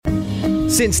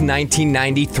Since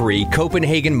 1993,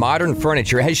 Copenhagen Modern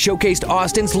Furniture has showcased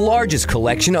Austin's largest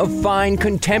collection of fine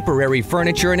contemporary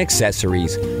furniture and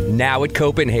accessories. Now at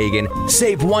Copenhagen,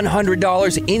 save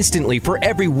 $100 instantly for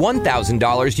every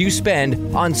 $1,000 you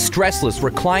spend on stressless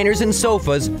recliners and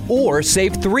sofas, or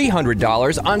save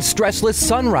 $300 on stressless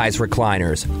sunrise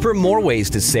recliners. For more ways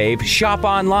to save, shop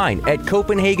online at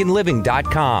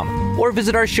CopenhagenLiving.com or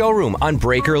visit our showroom on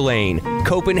Breaker Lane.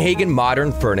 Copenhagen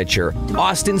Modern Furniture,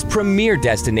 Austin's premier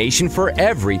destination for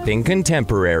everything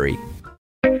contemporary.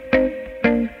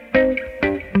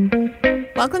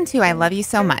 Welcome to I Love You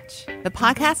So Much, the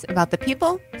podcast about the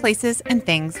people, places, and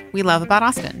things we love about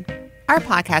Austin. Our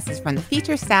podcast is from the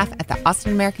feature staff at the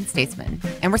Austin American-Statesman,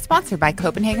 and we're sponsored by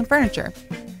Copenhagen Furniture.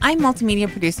 I'm multimedia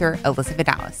producer Alyssa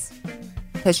Vidalis.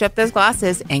 Push up those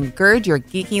glasses and gird your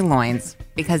geeky loins,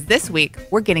 because this week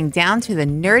we're getting down to the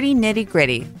nerdy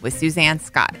nitty-gritty with Suzanne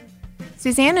Scott.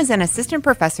 Suzanne is an assistant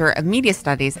professor of media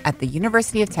studies at the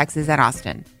University of Texas at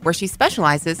Austin, where she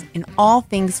specializes in all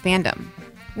things fandom.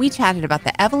 We chatted about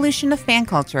the evolution of fan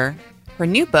culture, her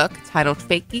new book titled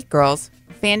Fake Geek Girls,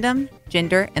 Fandom,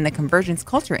 Gender, and the Convergence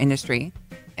Culture Industry,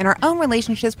 and our own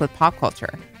relationships with pop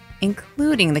culture,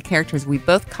 including the characters we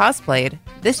both cosplayed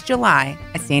this July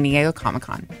at San Diego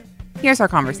Comic-Con. Here's our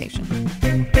conversation.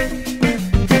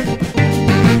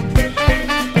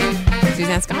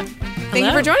 Suzanne Scott. Thank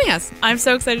you for joining us. I'm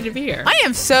so excited to be here. I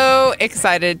am so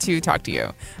excited to talk to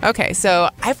you. Okay, so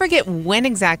I forget when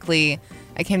exactly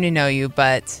I came to know you,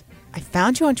 but I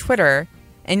found you on Twitter,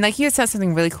 and like you had said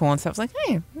something really cool, and so I was like,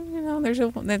 hey, you know,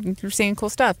 you're saying cool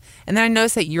stuff. And then I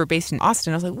noticed that you were based in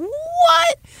Austin. I was like,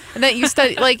 what? And that you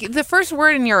study like the first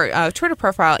word in your Twitter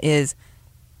profile is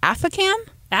Afghan?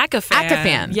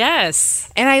 Acafan. Yes.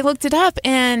 And I looked it up,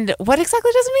 and what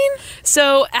exactly does it mean?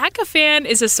 So Acafan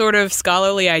is a sort of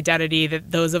scholarly identity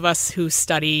that those of us who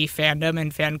study fandom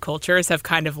and fan cultures have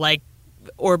kind of like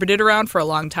orbited around for a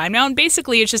long time now. And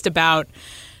basically it's just about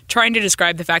trying to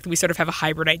describe the fact that we sort of have a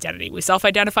hybrid identity. We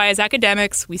self-identify as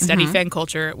academics, we study fan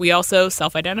culture, we also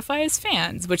self-identify as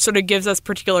fans, which sort of gives us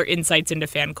particular insights into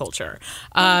fan culture.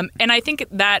 And I think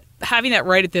that having that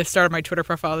right at the start of my Twitter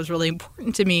profile is really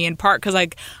important to me, in part because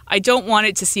like I don't want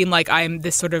it to seem like I'm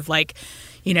this sort of like,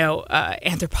 you know,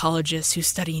 anthropologist who's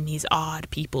studying these odd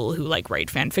people who like write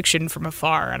fan fiction from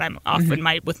afar, and I'm off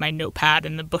with my notepad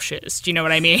in the bushes. Do you know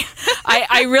what I mean?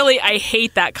 I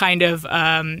hate that kind of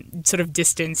sort of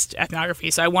distanced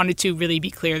ethnography. So I wanted to really be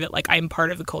clear that like I'm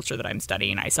part of the culture that I'm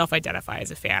studying. I self-identify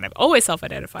as a fan. I've always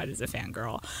self-identified as a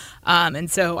fangirl, and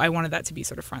so I wanted that to be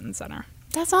sort of front and center.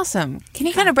 That's awesome. Can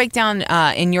you kind of break down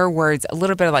in your words a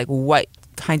little bit of like what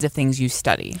kinds of things you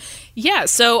study? Yeah,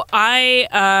 so I,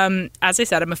 as I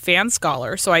said, I'm a fan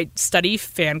scholar, so I study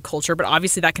fan culture, but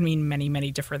obviously that can mean many,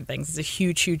 many different things. It's a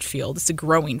huge, huge field. It's a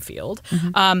growing field.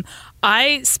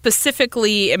 I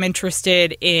specifically am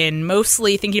interested in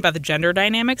mostly thinking about the gender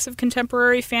dynamics of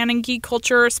contemporary fan and geek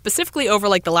culture, specifically over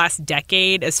like the last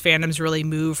decade as fandoms really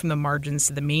moved from the margins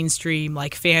to the mainstream.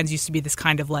 Like fans used to be this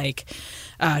kind of like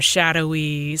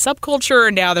shadowy subculture,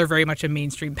 and now they're very much a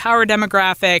mainstream power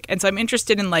demographic. And so I'm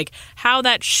interested in like how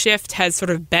that shift has sort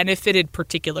of benefited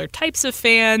particular types of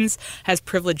fans, has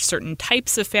privileged certain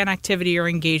types of fan activity or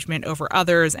engagement over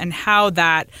others, and how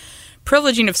that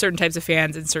privileging of certain types of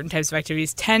fans and certain types of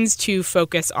activities tends to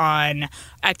focus on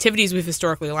activities we've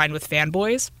historically aligned with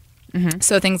fanboys.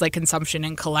 So things like consumption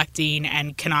and collecting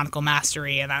and canonical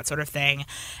mastery and that sort of thing.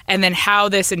 And then how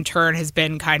this in turn has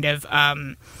been kind of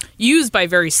used by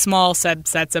very small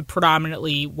subsets of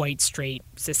predominantly white, straight,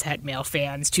 cishet male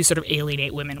fans to sort of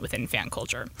alienate women within fan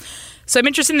culture. So I'm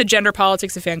interested in the gender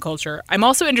politics of fan culture. I'm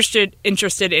also interested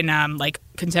in like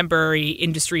contemporary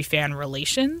industry fan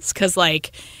relations, because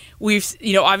like we've,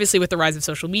 you know, obviously with the rise of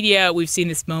social media, we've seen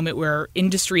this moment where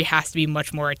industry has to be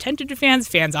much more attentive to fans.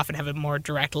 Fans often have a more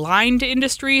direct line to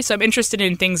industry. So I'm interested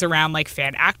in things around like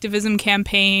fan activism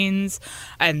campaigns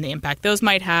and the impact those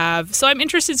might have. So I'm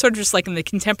interested sort of just like in the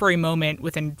contemporary moment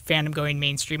within fandom going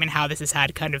mainstream and how this has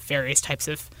had kind of various types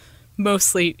of,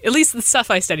 mostly, at least the stuff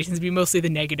I study tends to be mostly the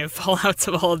negative fallouts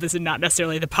of all of this and not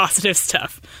necessarily the positive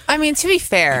stuff. I mean, to be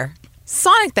fair,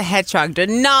 Sonic the Hedgehog did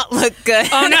not look good.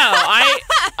 Oh, no.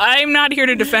 I'm not here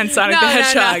to defend Sonic the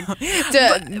Hedgehog.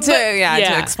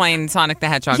 To explain, Sonic the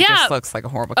Hedgehog just looks like a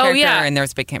horrible character, and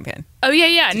there's a big campaign.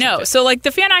 No. So, like,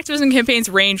 the fan activism campaigns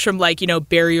range from, like, you know,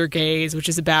 Bury Your Gays, which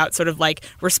is about sort of, like,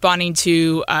 responding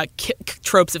to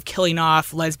tropes of killing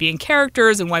off lesbian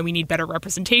characters and why we need better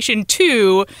representation,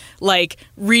 to, like,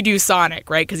 redo Sonic,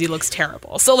 right, because he looks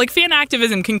terrible. So, like, fan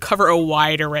activism can cover a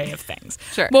wide array of things.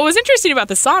 Sure. What was interesting about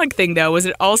the Sonic thing, though, was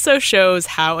it also shows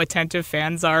how attentive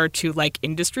fans are to, like,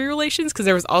 industry relations, because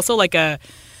there was also, like, a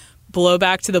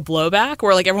blowback to the blowback,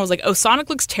 where like everyone was like, "Oh, Sonic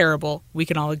looks terrible." We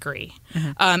can all agree.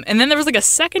 And then there was like a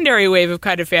secondary wave of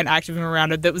kind of fan activism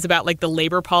around it that was about like the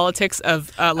labor politics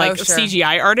of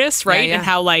CGI artists, right? Yeah. And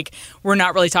how like we're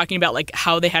not really talking about like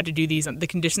how they had to do these, the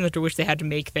conditions under which they had to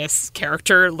make this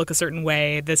character look a certain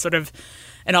way, this sort of.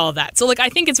 And all of that. So, like, I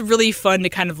think it's really fun to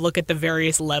kind of look at the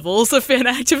various levels of fan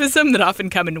activism that often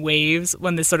come in waves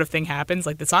when this sort of thing happens.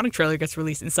 Like, the Sonic trailer gets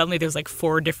released, and suddenly there's, like,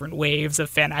 4 different waves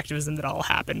of fan activism that all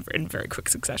happen in very quick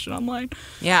succession online.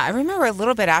 Yeah, I remember a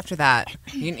little bit after that.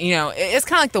 You know, it's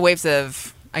kind of like the waves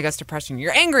of, I guess, depression.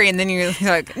 You're angry, and then you're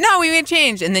like, no, we made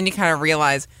change. And then you kind of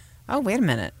realize, oh, wait a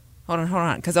minute. Hold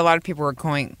on. Because a lot of people were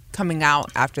coming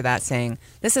out after that saying,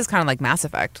 this is kind of like Mass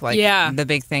Effect. Like the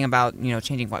big thing about,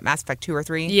 changing Mass Effect 2 or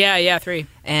 3? Yeah, 3.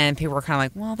 And people were kind of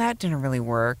like, well, that didn't really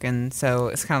work. And so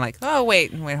it's kind of like, oh,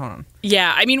 wait, hold on.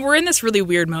 Yeah, I mean, we're in this really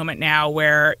weird moment now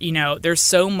where, there's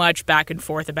so much back and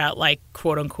forth about, like,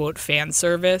 quote-unquote fan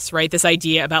service, right? This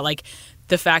idea about, like,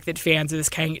 the fact that fans are this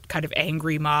kind of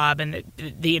angry mob and that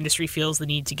the industry feels the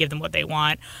need to give them what they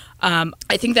want.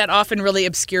 I think that often really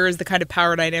obscures the kind of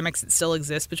power dynamics that still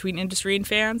exist between industry and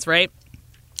fans, right?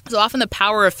 So often the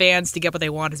power of fans to get what they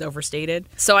want is overstated.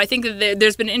 So I think that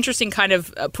there's been an interesting kind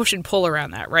of push and pull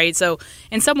around that, right? So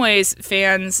in some ways,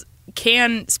 fans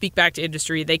can speak back to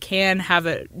industry. They can have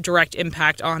a direct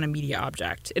impact on a media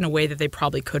object in a way that they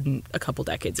probably couldn't a couple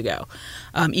decades ago,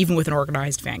 even with an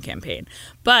organized fan campaign.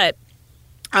 But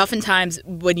oftentimes,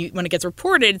 when it gets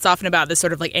reported, it's often about this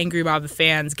sort of like angry mob of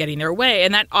fans getting their way,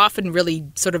 and that often really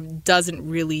sort of doesn't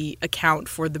really account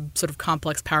for the sort of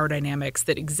complex power dynamics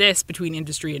that exist between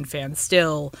industry and fans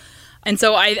still. And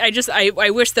so I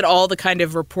wish that all the kind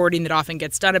of reporting that often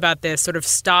gets done about this sort of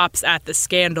stops at the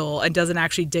scandal and doesn't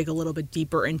actually dig a little bit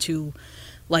deeper into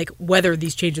like whether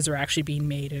these changes are actually being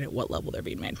made and at what level they're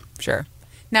being made. Sure.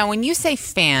 Now, when you say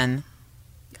fan,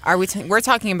 we're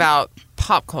talking about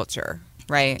pop culture,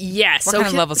 right? Yes. What kind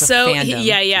of levels of fandom?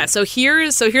 Yeah. So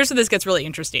here's where this gets really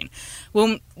interesting.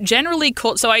 Well, generally,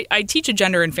 I teach a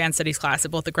gender and fan studies class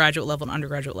at both the graduate level and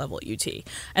undergraduate level at UT.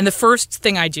 And the first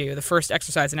thing I do, the first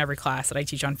exercise in every class that I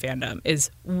teach on fandom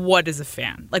is, what is a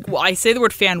fan? Like, well, I say the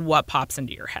word fan, what pops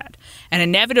into your head? And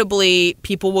inevitably,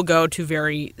 people will go to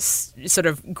very sort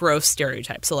of gross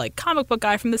stereotypes. So, like, comic book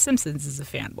guy from The Simpsons is a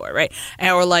fanboy, right?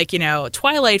 Or like,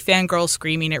 Twilight fangirl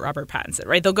screaming at Robert Pattinson,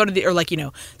 right? They'll go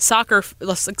to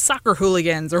soccer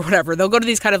hooligans or whatever. They'll go to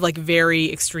these kind of like very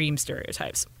extreme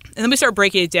stereotypes. And then we start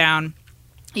breaking it down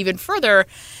even further.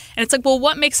 And it's like, well,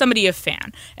 what makes somebody a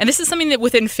fan? And this is something that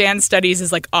within fan studies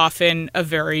is like often a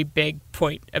very big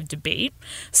point of debate.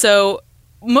 So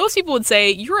most people would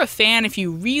say you're a fan if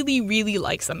you really, really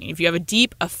like something. If you have a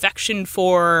deep affection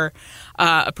for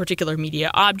a particular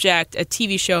media object, a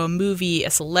TV show, a movie, a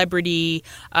celebrity,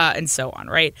 and so on,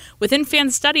 right? Within fan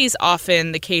studies,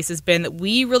 often the case has been that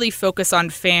we really focus on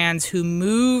fans who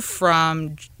move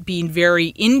from being very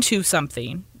into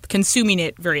something, consuming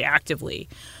it very actively,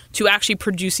 to actually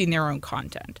producing their own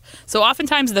content. So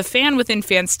oftentimes the fan within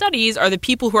fan studies are the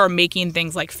people who are making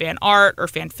things like fan art or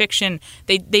fan fiction.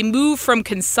 They move from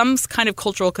some kind of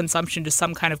cultural consumption to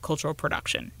some kind of cultural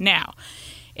production. Now,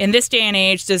 in this day and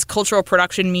age, does cultural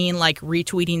production mean like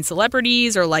retweeting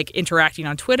celebrities or like interacting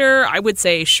on Twitter? I would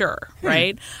say sure,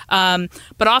 right?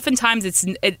 But oftentimes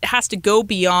it has to go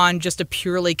beyond just a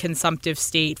purely consumptive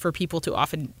state for people to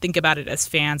often think about it as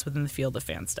fans within the field of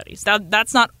fan studies.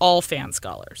 That's not all fan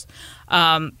scholars.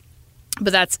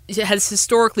 But it has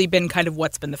historically been kind of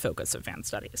what's been the focus of fan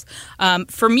studies.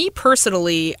 For me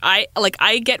personally, I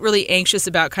get really anxious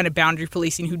about kind of boundary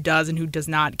policing who does and who does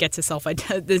not get to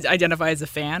self-identify as a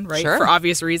fan, right? Sure. For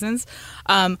obvious reasons.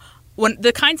 When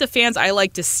the kinds of fans I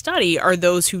like to study are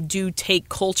those who do take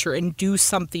culture and do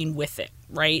something with it,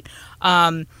 right?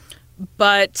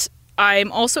 But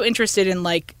I'm also interested in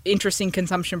like interesting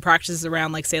consumption practices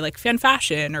around like, say, like fan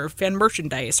fashion or fan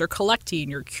merchandise or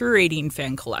collecting or curating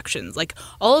fan collections. Like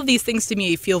all of these things to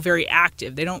me feel very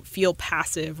active. They don't feel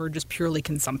passive or just purely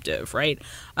consumptive, right?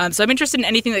 So I'm interested in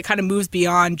anything that kind of moves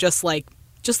beyond just like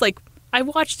I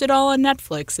watched it all on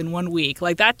Netflix in 1 week.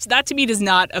 Like that to me does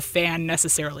not a fan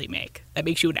necessarily make. That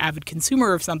makes you an avid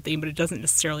consumer of something, but it doesn't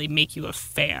necessarily make you a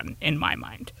fan in my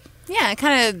mind. Yeah, it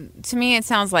kind of, to me, it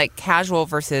sounds like casual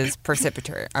versus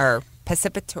precipitory, or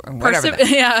precipitory, whatever.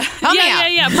 Yeah.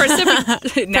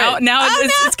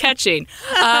 It's catching.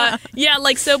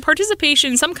 So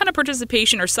participation, some kind of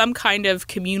participation or some kind of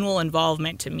communal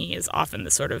involvement to me is often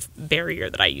the sort of barrier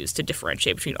that I use to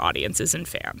differentiate between audiences and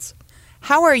fans.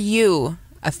 How are you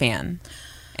a fan?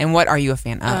 And what are you a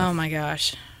fan of? Oh my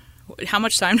gosh. How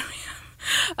much time do we have?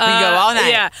 We go all night.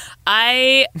 Yeah.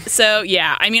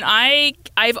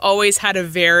 I've always had a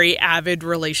very avid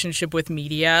relationship with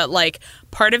media. Like,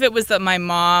 part of it was that my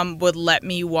mom would let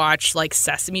me watch, like,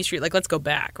 Sesame Street. Like, let's go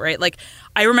back, right? Like,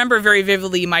 I remember very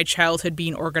vividly my childhood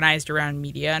being organized around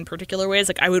media in particular ways.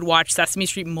 Like, I would watch Sesame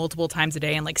Street multiple times a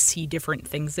day and, like, see different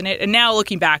things in it. And now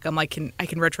looking back, I'm like, I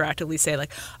can retroactively say,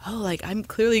 like, oh, like, I'm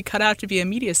clearly cut out to be a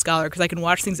media scholar because I can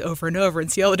watch things over and over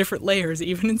and see all the different layers,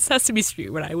 even in Sesame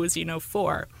Street when I was,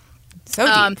 4.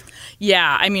 So deep.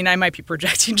 Yeah, I mean, I might be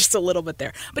projecting just a little bit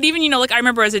there. But even, like, I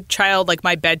remember as a child, like,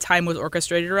 my bedtime was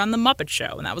orchestrated around The Muppet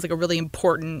Show. And that was, like, a really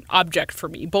important object for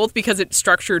me, both because it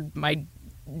structured my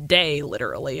day,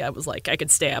 literally. I was like, I could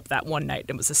stay up that one night.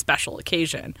 It was a special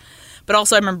occasion. But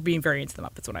also, I remember being very into The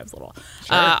Muppets when I was little.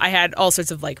 Sure. I had all sorts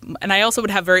of, like, and I also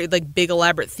would have very, like, big,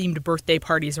 elaborate themed birthday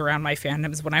parties around my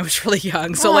fandoms when I was really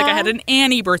young. So, like, I had an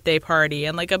Annie birthday party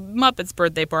and, like, a Muppets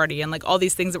birthday party and, like, all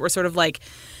these things that were sort of, like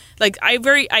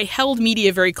I held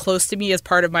media very close to me as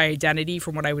part of my identity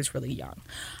from when I was really young.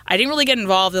 I didn't really get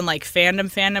involved in, like,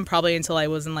 fandom probably until I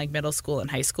was in, like, middle school and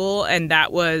high school, and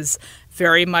that was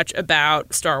very much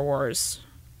about Star Wars,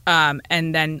 and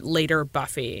then later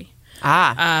Buffy.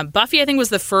 Buffy, I think, was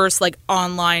the first, like,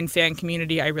 online fan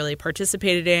community I really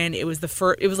participated in. It was the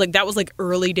first. It was like that was like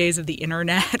early days of the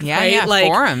internet. Yeah, right? yeah, like,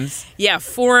 forums. Yeah,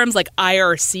 forums, like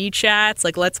IRC chats.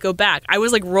 Like, let's go back. I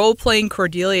was, like, role playing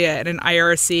Cordelia in an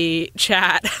IRC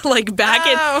chat, like back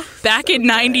in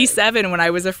 '97 when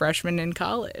I was a freshman in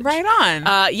college. Right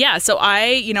on. So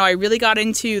I really got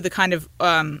into the kind of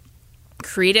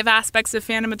creative aspects of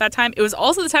fandom at that time. It was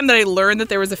also the time that I learned that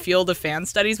there was a field of fan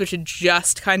studies, which had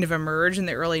just kind of emerged in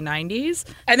the early 90s.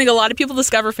 I think a lot of people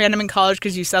discover fandom in college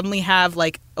because you suddenly have,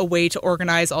 like, a way to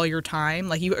organize all your time.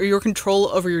 Like, your control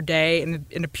over your day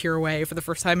in a pure way for the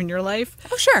first time in your life.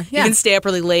 Oh, sure. Yeah. You can stay up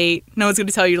really late. No one's going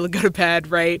to tell you to go to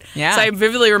bed, right? Yeah. So I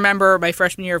vividly remember my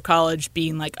freshman year of college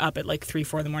being, like, up at, like, 3,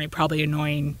 4 in the morning, probably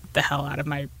annoying the hell out of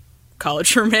my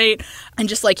college roommate, and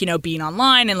just, like, being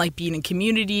online and, like, being in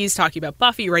communities, talking about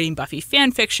Buffy, writing Buffy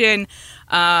fan fiction,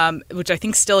 which I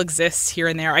think still exists here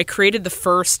and there. I created the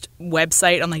first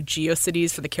website on, like,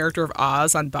 GeoCities for the character of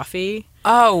Oz on Buffy.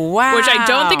 Oh, wow. Which I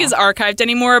don't think is archived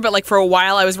anymore, but, like, for a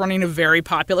while I was running a very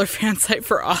popular fan site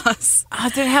for Oz. Oh,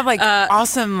 did it have, like,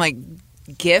 awesome, like,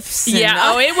 GIFs? It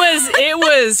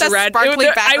was that red. Sparkly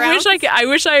background? I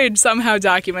wish I had somehow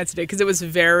documented it because it was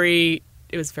very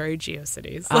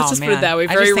GeoCities. Let's just put it that way.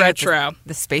 Very retro.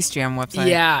 The Space Jam website.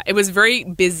 Yeah, it was very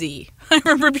busy. I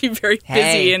remember being very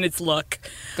busy in its look.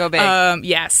 Go big.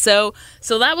 So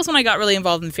that was when I got really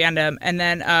involved in fandom, and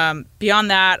then beyond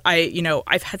that,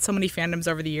 I've had so many fandoms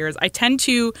over the years. I tend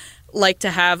to like to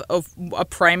have a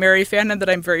primary fandom that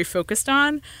I'm very focused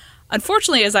on.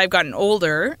 Unfortunately, as I've gotten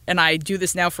older, and I do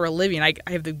this now for a living, I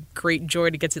have the great joy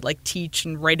to get to, like, teach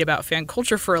and write about fan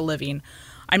culture for a living.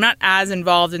 I'm not as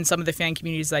involved in some of the fan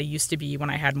communities as I used to be when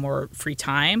I had more free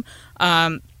time.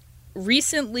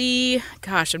 Recently,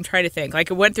 gosh, I'm trying to think. Like,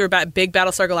 I went through a big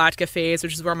Battlestar Galactica phase,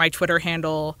 which is where my Twitter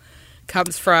handle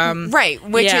comes from. Right,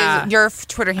 which is, your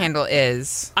Twitter handle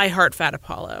is? I Heart Fat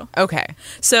Apollo. Okay.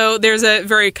 So there's a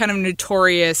very kind of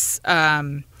notorious...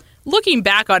 looking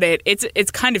back on it,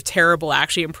 it's kind of terrible,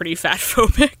 actually, and pretty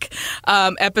fat-phobic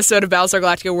episode of Battlestar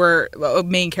Galactica where a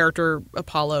main character,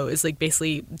 Apollo, is, like,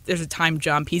 basically, there's a time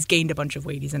jump. He's gained a bunch of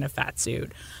weight. He's in a fat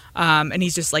suit. And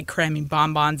he's just, like, cramming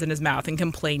bonbons in his mouth and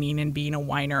complaining and being a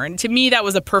whiner. And to me, that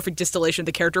was a perfect distillation of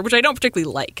the character, which I don't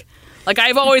particularly like. Like,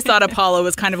 I've always thought Apollo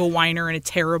was kind of a whiner and a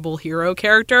terrible hero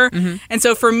character. Mm-hmm. And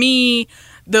so for me...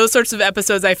 those sorts of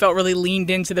episodes, I felt really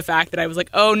leaned into the fact that I was like,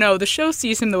 oh, no, the show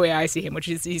sees him the way I see him, which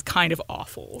is he's kind of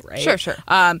awful, right? Sure.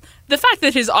 The fact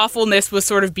that his awfulness was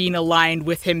sort of being aligned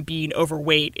with him being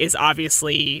overweight is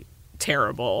obviously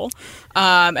terrible.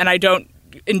 And I don't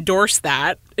endorse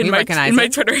that in my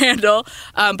Twitter handle.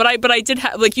 But I did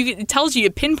have, like, it tells you,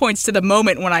 it pinpoints to the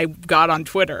moment when I got on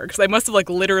Twitter, because I must have, like,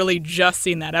 literally just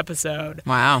seen that episode.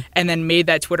 Wow. And then made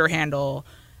that Twitter handle.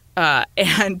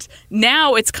 And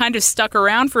now it's kind of stuck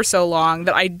around for so long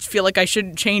that I feel like I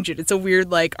shouldn't change it. It's a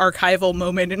weird, like, archival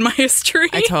moment in my history.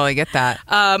 I totally get that.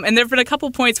 And there have been a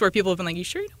couple points where people have been like, you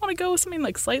sure you don't want to go with something,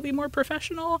 like, slightly more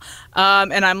professional?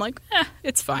 And I'm like,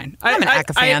 it's fine. I'm an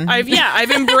ACA fan. I've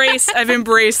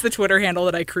embraced the Twitter handle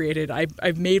that I created.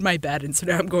 I've made my bed, and so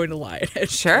now I'm going to lie at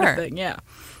it. Sure. Kind of thing. Yeah.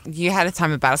 You had a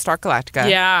time at Battlestar Galactica.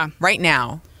 Yeah. Right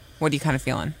now, what are you kind of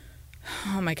feeling?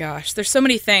 Oh my gosh, there's so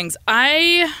many things.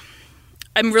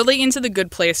 I'm really into The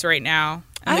Good Place right now.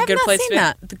 And I have not seen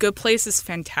that. The Good Place is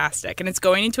fantastic, and it's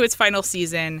going into its final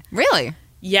season. Really?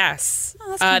 Yes.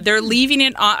 Oh, They're leaving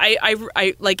it on.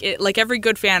 I like it, like every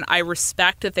good fan, I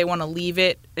respect that they want to leave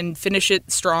it and finish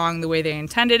it strong the way they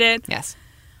intended it. Yes.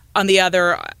 On the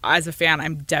other, as a fan,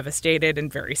 I'm devastated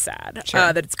and very sad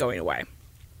that it's going away.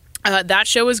 That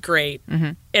show is great.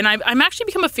 Mm-hmm. And I'm actually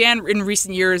become a fan in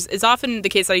recent years. It's often the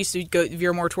case I used to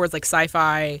veer more towards like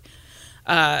sci-fi,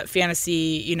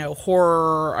 fantasy,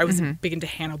 horror. I was big into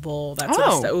Hannibal, that sort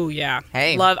of stuff. Oh, yeah.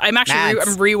 Hey, I'm actually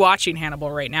I'm rewatching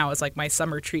Hannibal right now as like my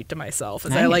summer treat to myself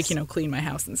as I like, clean my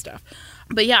house and stuff.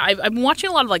 But yeah, I've been watching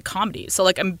a lot of like comedies. So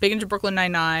like I'm big into Brooklyn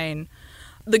Nine-Nine.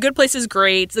 The Good Place is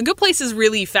great. The Good Place is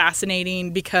really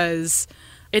fascinating because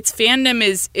its fandom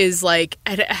is like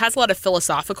it has a lot of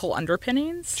philosophical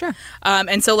underpinnings. Sure.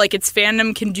 And so like its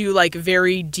fandom can do like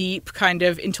very deep kind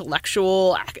of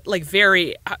intellectual, like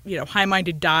very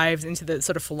high-minded dives into the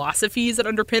sort of philosophies that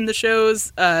underpin the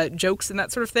show's jokes and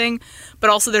that sort of thing.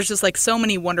 But also there's just like so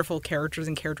many wonderful characters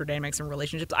and character dynamics and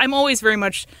relationships. I'm always very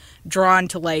much drawn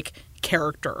to like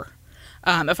character.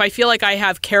 If I feel like I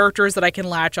have characters that I can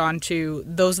latch onto,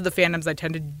 those are the fandoms I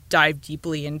tend to dive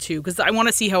deeply into because I want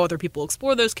to see how other people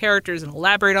explore those characters and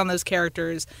elaborate on those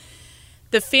characters.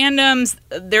 The fandoms,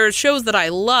 there are shows that I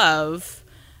love,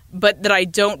 but that I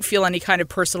don't feel any kind of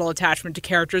personal attachment to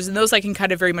characters, and those I can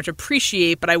kind of very much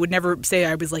appreciate, but I would never say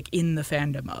I was like in the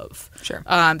fandom of. Sure.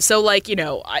 So like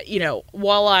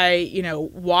while I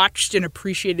watched and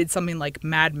appreciated something like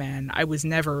Mad Men, I was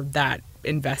never that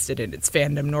invested in its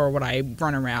fandom, nor would I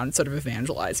run around sort of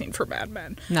evangelizing for Mad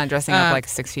Men. Not dressing up like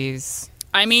 60s.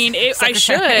 I mean, I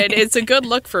should. It's a good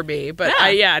look for me, but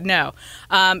no.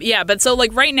 But so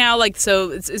like right now, like so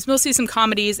it's mostly some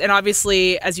comedies, and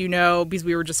obviously, as you know, because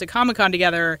we were just at Comic-Con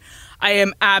together, I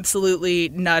am absolutely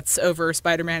nuts over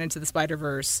Spider-Man Into the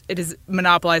Spider-Verse. It has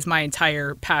monopolized my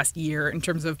entire past year in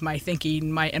terms of my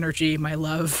thinking, my energy, my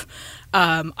love.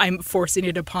 I'm forcing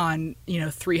it upon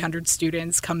 300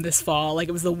 students come this fall. Like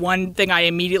it was the one thing I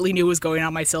immediately knew was going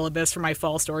on my syllabus for my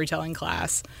fall storytelling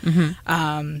class.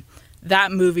 Mm-hmm.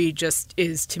 That movie just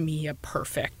is, to me,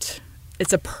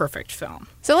 it's a perfect film.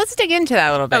 So let's dig into that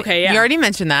a little bit. Okay, yeah. You already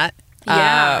mentioned that.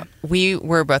 Yeah. We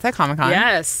were both at Comic-Con.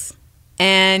 Yes.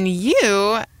 And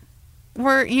you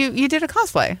did a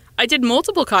cosplay. I did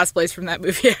multiple cosplays from that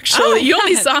movie, actually. You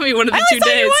only saw me one of the 2 days. I only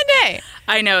saw you one day.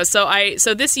 I know.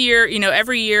 So this year,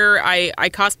 every year I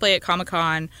cosplay at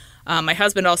Comic-Con. My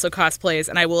husband also cosplays,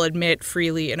 and I will admit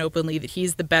freely and openly that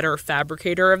he's the better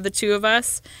fabricator of the two of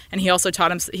us. And he also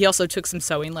took some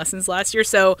sewing lessons last year,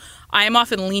 so I am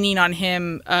often leaning on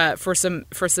him for some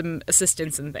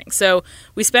assistance and things. So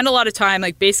we spend a lot of time,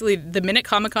 like basically the minute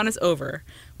Comic-Con is over,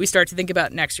 we start to think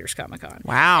about next year's Comic-Con.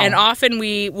 Wow! And often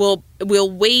we'll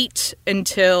wait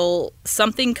until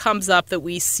something comes up that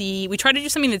we see. We try to do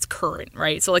something that's current,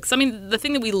 right? So like the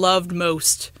thing that we loved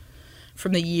most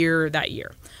from the year that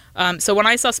year. So when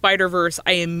I saw Spider-Verse,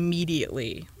 I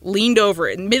immediately leaned over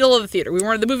in the middle of the theater.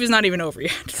 The movie's not even over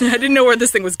yet. I didn't know where this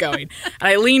thing was going. And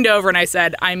I leaned over and I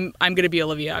said, I'm going to be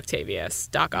Olivia Octavius,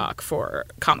 Doc Ock, for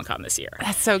Comic-Con this year.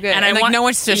 That's so good. And no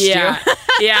one's just you.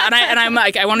 Yeah. And I'm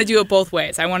like, I want to do it both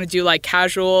ways. I want to do like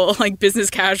casual, like business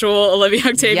casual Olivia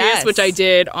Octavius, which I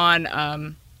did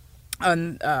on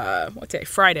what day?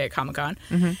 Friday at Comic-Con.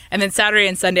 Mm-hmm. And then Saturday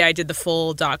and Sunday I did the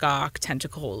full Doc Ock,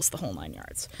 tentacles, the whole 9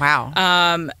 yards. Wow.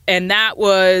 And that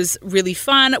was really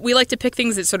fun. We like to pick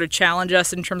things that sort of challenge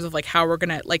us in terms of like how we're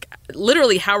going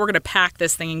to pack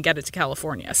this thing and get it to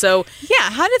California. So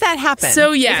yeah, how did that happen?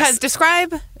 So yes. Because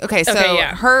describe,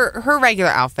 her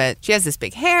regular outfit, she has this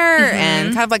big hair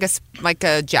and kind of like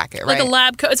a jacket, right? Like a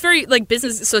lab coat. It's very like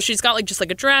business. So she's got like just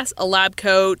like a dress, a lab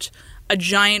coat, a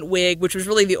giant wig, which was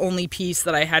really the only piece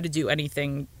that I had to do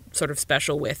anything sort of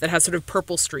special with that has sort of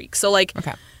purple streaks. So like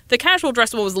the casual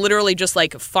dressable was literally just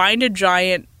like find a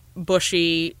giant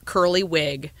bushy curly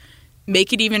wig,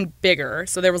 make it even bigger.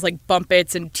 So there was like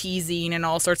bumpets and teasing and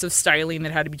all sorts of styling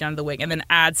that had to be done to the wig, and then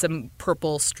add some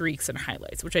purple streaks and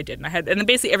highlights, which I did. And then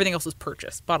basically everything else was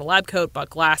purchased. Bought a lab coat, bought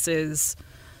glasses,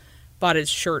 bought a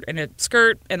shirt and a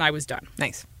skirt, and I was done.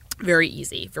 Nice. Very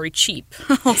easy, very cheap.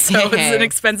 Also, it's an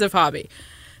expensive hobby.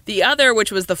 The other,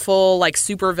 which was the full like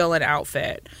supervillain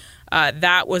outfit,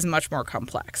 that was much more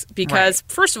complex because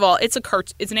first of all, it's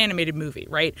an animated movie,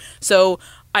 right? So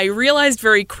I realized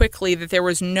very quickly that there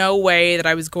was no way that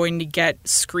I was going to get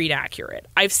screen accurate.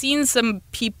 I've seen some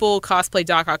people cosplay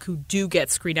Doc Ock who do get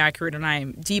screen accurate, and I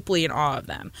am deeply in awe of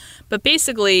them. But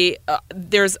basically,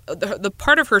 there's the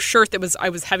part of her shirt that I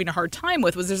was having a hard time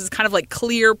with was there's this kind of like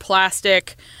clear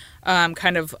plastic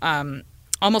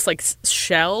almost like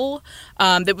shell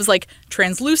that was like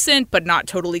translucent but not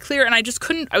totally clear, and I just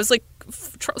couldn't. I was like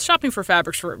shopping for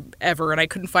fabrics forever, and I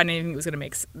couldn't find anything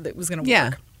that was going to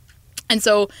work. And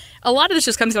so a lot of this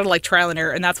just comes down to like trial and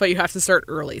error, and that's why you have to start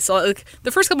early. So like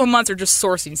the first couple of months are just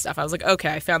sourcing stuff. I was like,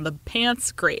 okay, I found the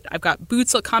pants, great. I've got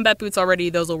boots, combat boots already.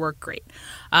 Those will work great.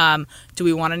 Do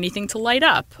we want anything to light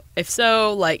up? If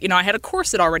so, like, I had a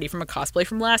corset already from a cosplay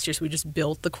from last year, so we just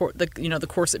built the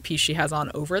corset piece she has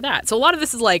on over that. So a lot of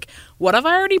this is like, what have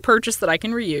I already purchased that I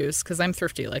can reuse because I'm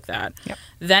thrifty like that? Yep.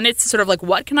 Then it's sort of like,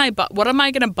 what can I buy? What am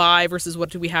I going to buy versus what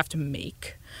do we have to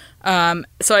make?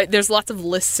 There's lots of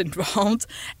lists involved,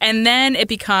 and then it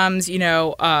becomes,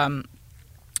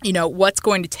 what's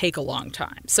going to take a long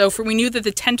time. So we knew that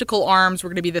the tentacle arms were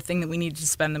going to be the thing that we needed to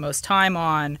spend the most time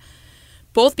on,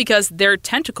 both because they're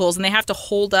tentacles and they have to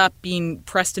hold up being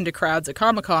pressed into crowds at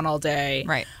Comic-Con all day.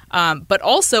 Right. But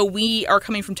also we are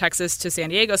coming from Texas to San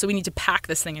Diego, so we need to pack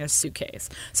this thing in a suitcase.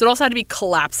 So it also had to be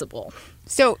collapsible.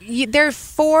 So there are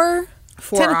four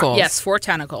tentacles. Yes, 4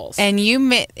 tentacles. And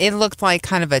it looked like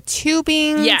kind of a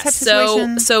tubing type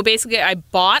situation? So basically I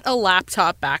bought a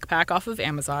laptop backpack off of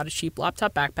Amazon, a cheap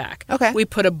laptop backpack. Okay. We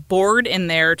put a board in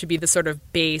there to be the sort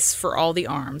of base for all the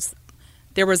arms.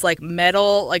 There was like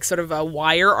metal, like sort of a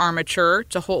wire armature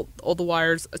to hold all the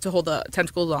wires, to hold the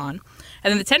tentacles on.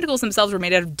 And then the tentacles themselves were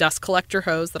made out of dust collector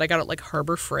hose that I got at like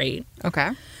Harbor Freight. Okay.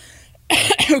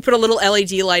 We put a little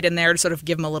LED light in there to sort of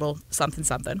give them a little something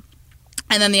something.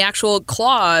 And then the actual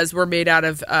claws were made out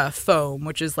of foam,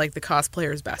 which is like the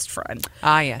cosplayer's best friend.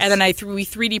 Ah, yes. And then we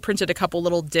 3D printed a couple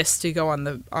little discs to go on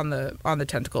the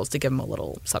tentacles to give them a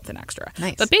little something extra.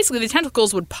 Nice. But basically, the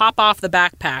tentacles would pop off the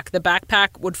backpack. The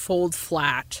backpack would fold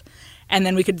flat, and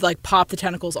then we could like pop the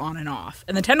tentacles on and off.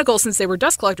 And the tentacles, since they were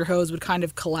dust collector hose, would kind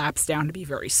of collapse down to be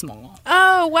very small.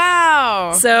 Oh,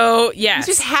 wow. So, yes.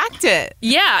 You just hacked it.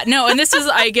 Yeah, no, and this is,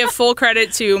 I give full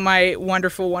credit to my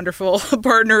wonderful, wonderful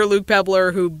partner, Luke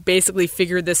Pebler, who basically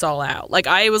figured this all out. Like,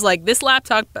 I was like, this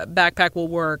laptop backpack will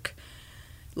work.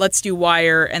 Let's do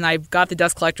wire. And I've got the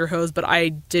dust collector hose, but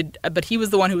he was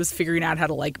the one who was figuring out how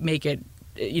to, like, make it,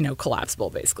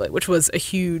 collapsible, basically, which was a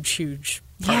huge, huge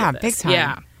part of this. Big time.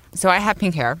 Yeah. So I have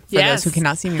pink hair, for those who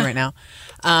cannot see me right now.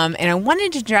 And I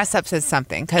wanted to dress up as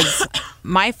something, because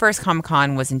my first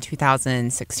Comic-Con was in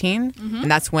 2016, and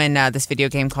that's when this video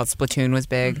game called Splatoon was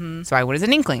big. So I was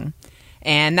an Inkling.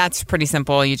 And that's pretty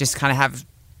simple. You just kind of have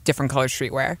different colored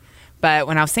streetwear. But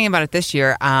when I was thinking about it this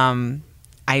year, I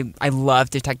love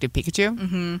Detective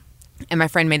Pikachu. And my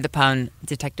friend made the pun,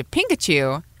 Detective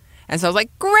Pinkachu. And so I was like,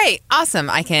 great, awesome.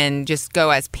 I can just go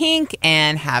as pink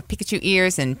and have Pikachu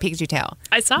ears and Pikachu tail.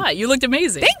 I saw it. You looked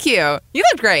amazing. Thank you. You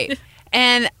looked great.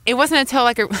 And it wasn't until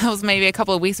it was maybe a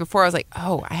couple of weeks before I was like,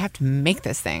 oh, I have to make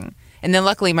this thing. And then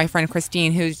luckily my friend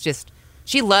Christine,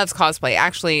 she loves cosplay.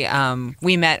 Actually,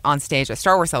 we met on stage at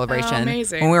Star Wars Celebration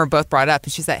when we were both brought up.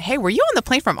 And she said, hey, were you on the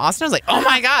plane from Austin? I was like, oh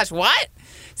my gosh, what?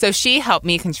 So she helped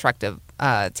me construct a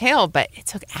tail, but it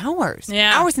took hours.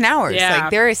 Yeah. Hours and hours. Yeah.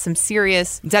 Like, there is some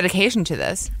serious dedication to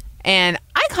this. And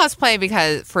I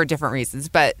cosplay for different reasons.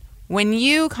 But when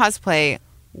you cosplay,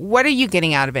 what are you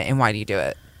getting out of it and why do you do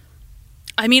it?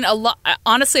 I mean,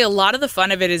 honestly, a lot of the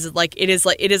fun of it is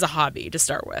it is a hobby to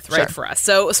start with, right? Sure. For us.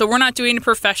 So we're not doing it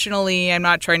professionally. I'm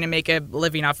not trying to make a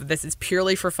living off of this. It's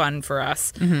purely for fun for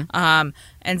us.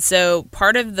 And so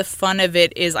part of the fun of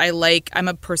it is I'm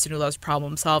a person who loves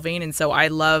problem solving. And so I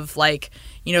love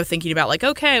thinking about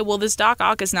okay, well, this Doc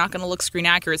Ock is not going to look screen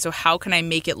accurate. So how can I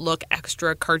make it look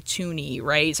extra cartoony,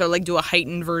 right? So do a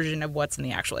heightened version of what's in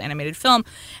the actual animated film.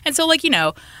 And so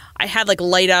I had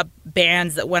light up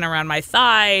bands that went around my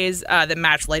thighs that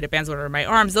matched light up bands that went around my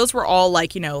arms. Those were all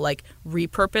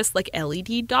repurposed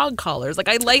LED dog collars.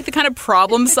 I like the kind of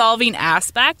problem solving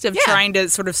aspect of trying to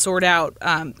sort of sort out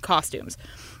costumes.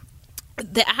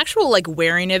 The actual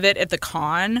wearing of it at the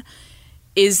con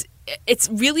it's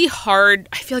really hard.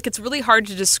 I feel like it's really hard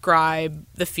to describe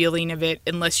the feeling of it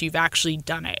unless you've actually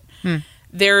done it.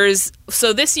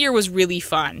 So this year was really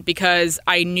fun because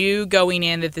I knew going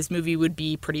in that this movie would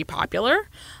be pretty popular.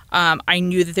 I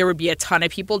knew that there would be a ton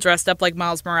of people dressed up like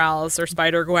Miles Morales or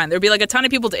Spider-Gwen. There would be a ton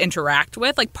of people to interact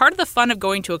with. Part of the fun of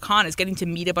going to a con is getting to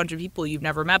meet a bunch of people you've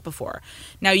never met before.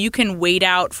 Now, you can wait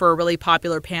out for a really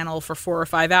popular panel for 4 or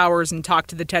 5 hours and talk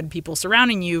to the 10 people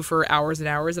surrounding you for hours and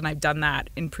hours, and I've done that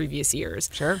in previous years.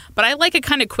 Sure. But I like a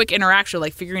kind of quick interaction,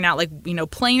 figuring out,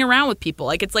 playing around with people.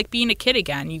 It's like being a kid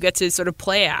again. You get to sort of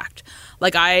play act.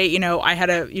 Like I had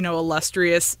a,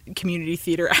 illustrious community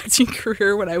theater acting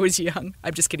career when I was young.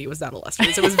 I'm just kidding. It was not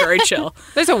illustrious. It was very chill.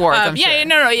 There's awards, I'm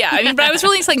sure. Yeah. I mean, but I was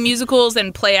really into like musicals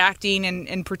and play acting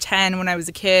and pretend when I was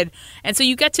a kid. And so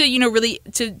you get to, really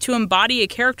to embody a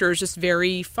character is just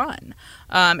very fun.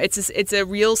 It's a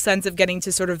real sense of getting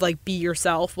to sort of like be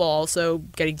yourself while also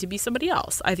getting to be somebody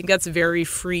else. I think that's very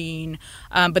freeing.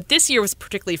 But this year was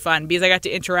particularly fun because I got to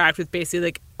interact with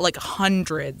basically like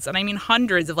hundreds, and I mean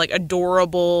hundreds of like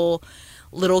adorable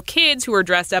little kids who were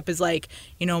dressed up as like,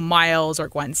 Miles or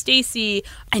Gwen Stacy,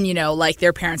 and like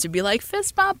their parents would be like,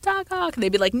 fist bump Doc Ock, and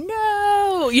they'd be like,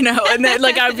 no, and then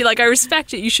like I would be like, I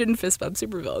respect it, you shouldn't fist bump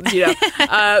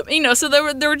supervillains, so there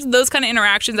were those kind of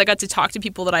interactions. I got to talk to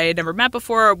people that I had never met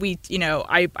before.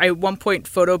 I at one point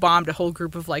photobombed a whole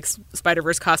group of like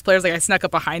Spider-Verse cosplayers. Like I snuck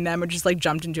up behind them and just like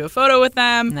jumped into a photo with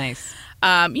them. Nice.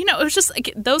 It was just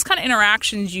like those kind of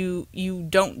interactions you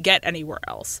don't get anywhere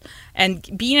else. And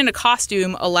being in a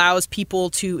costume allows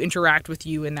people to interact with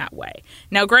you in that way.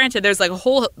 Now, granted, there's like a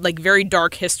whole like very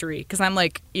dark history because I'm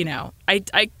like,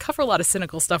 I cover a lot of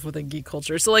cynical stuff within geek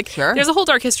culture. So like There's a whole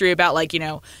dark history about like,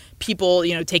 people,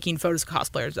 taking photos of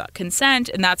cosplayers without consent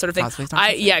and that sort of thing.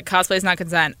 Cosplay is not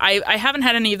consent. I haven't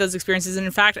had any of those experiences. And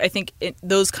in fact, I think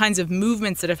those kinds of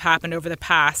movements that have happened over the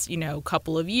past,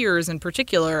 couple of years in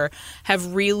particular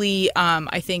have really,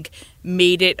 I think,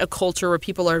 made it a culture where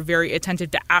people are very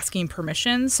attentive to asking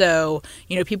permission. So,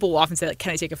 people will often say, like,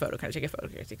 can I take a photo? Can I take a photo?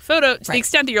 Can I take a photo? To the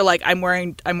extent that you're like, I'm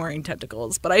wearing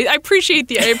tentacles. But I appreciate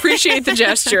the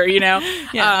gesture,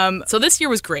 Yeah. So this year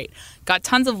was great. Got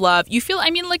tons of love. You feel,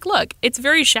 look, it's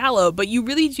very shallow, but you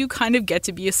really do kind of get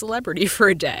to be a celebrity for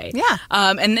a day. Yeah.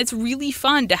 And it's really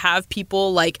fun to have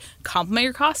people like compliment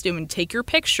your costume and take your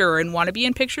picture and want to be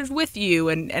in pictures with you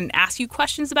and ask you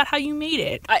questions about how you made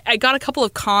it. I got a couple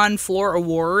of con floor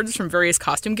awards from various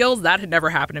costume guilds. That had never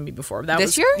happened to me before.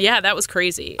 This year? Yeah, that was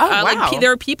crazy. Oh, wow.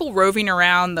 There are people roving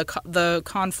around the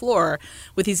con floor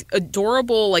with these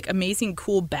adorable, like amazing,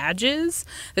 cool badges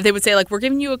that they would say, like, we're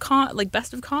giving you a con, like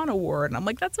best of con award. And I'm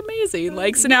like, that's amazing.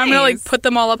 Like, so now I'm gonna like put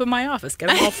them all up in my office, get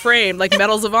them all framed, like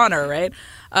medals of honor, right?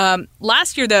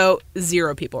 Last year though,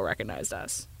 0 people recognized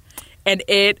us, and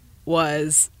it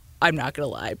was, I'm not gonna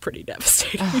lie, pretty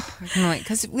devastating.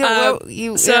 Because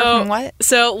what?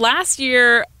 So last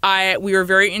year, we were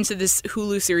very into this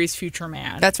Hulu series Future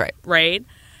Man. That's right. Right,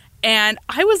 and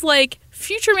I was like,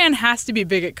 Future Man has to be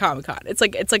big at Comic-Con. It's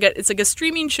like a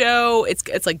streaming show.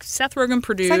 It's like Seth Rogen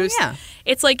produced.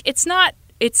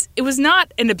 It was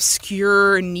not an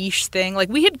obscure niche thing. Like,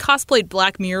 we had cosplayed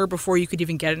Black Mirror before you could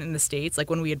even get it in the States,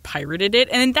 like when we had pirated it.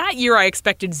 And in that year, I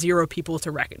expected 0 people to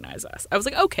recognize us. I was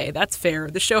like, okay, that's fair.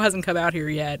 The show hasn't come out here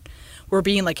yet. We're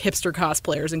being like hipster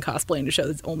cosplayers and cosplaying a show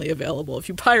that's only available if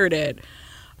you pirate it.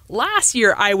 Last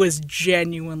year, I was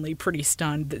genuinely pretty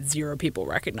stunned that 0 people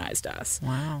recognized us.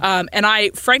 Wow. And I,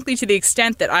 frankly, to the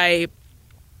extent that I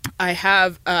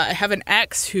have an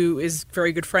ex who is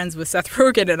very good friends with Seth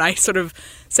Rogen, and I sort of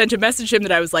sent a message to him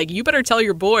that I was like, you better tell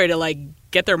your boy to like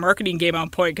get their marketing game on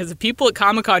point, because if people at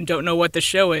Comic-Con don't know what the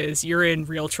show is, you're in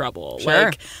real trouble.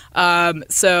 Sure.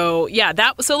 So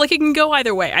it can go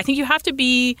either way. I think you have to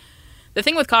be, the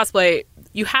thing with cosplay,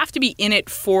 you have to be in it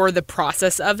for the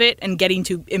process of it and getting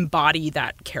to embody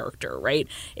that character, right?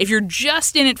 If you're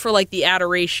just in it for like the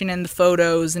adoration and the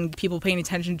photos and people paying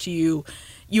attention to you,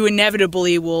 you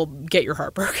inevitably will get your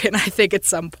heart broken, I think, at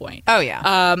some point. Oh,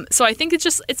 yeah. So I think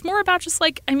it's more about just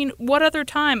like, I mean, what other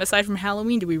time aside from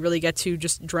Halloween do we really get to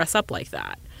just dress up like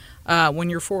that when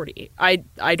you're 40?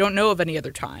 I don't know of any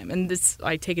other time, and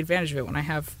I take advantage of it when I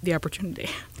have the opportunity.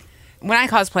 When I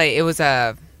cosplay, it was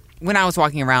when I was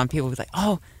walking around, people would be like,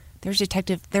 oh, there's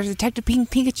Detective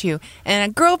Pikachu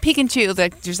and a girl Pikachu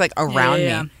that just like around me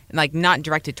and like not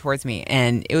directed towards me.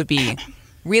 And it would be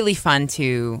really fun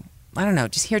to, I don't know,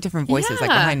 just hear different voices like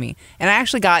behind me. And I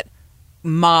actually got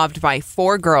mobbed by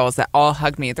 4 girls that all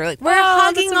hugged me. They're like, we're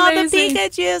hugging all the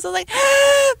Pikachus. I was like,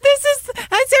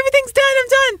 everything's done. I'm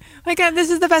done. Like, this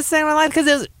is the best day of my life. Because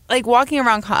it was like walking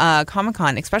around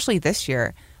Comic-Con, especially this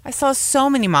year, I saw so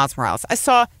many Miles Morales. I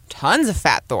saw tons of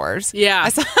Fat Thors. Yeah. I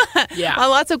saw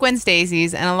lots of Gwen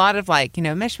Stacy's and a lot of like,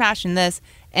 mishmash and this.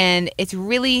 And it's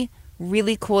really,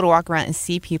 really cool to walk around and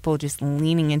see people just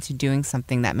leaning into doing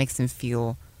something that makes them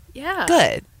feel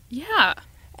good. Yeah.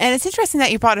 And it's interesting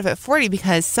that you brought up at 40,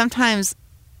 because sometimes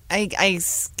I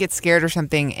get scared or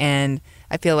something and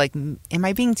I feel like, am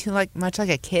I being too much like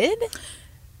a kid?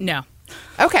 No.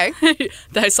 Okay.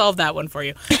 I solved that one for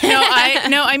you.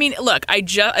 I mean, look, I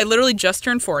literally just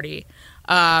turned 40.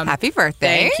 Happy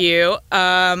birthday. Thank you.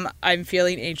 I'm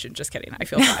feeling ancient. Just kidding. I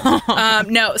feel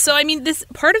fine. No. So, I mean, this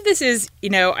part of this is,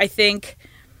 I think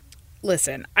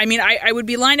Listen, I mean, I would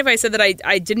be lying if I said that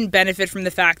I didn't benefit from the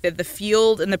fact that the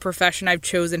field and the profession I've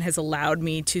chosen has allowed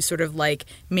me to sort of like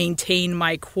maintain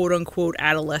my quote unquote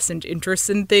adolescent interest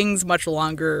in things much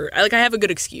longer. Like I have a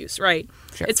good excuse, right?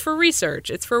 Sure. It's for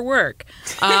research. It's for work.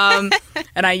 And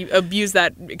I abuse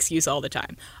that excuse all the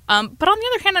time. But on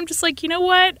the other hand, I'm just like, you know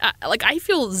what? I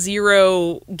feel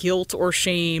zero guilt or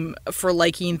shame for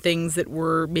liking things that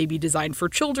were maybe designed for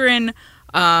children.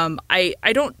 I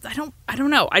don't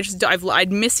know.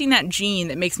 I'm missing that gene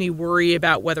that makes me worry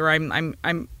about whether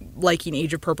I'm liking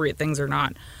age appropriate things or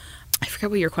not. I forget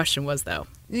what your question was though.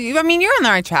 I mean, you're on the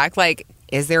right track. Like,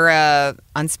 is there a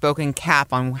unspoken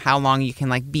cap on how long you can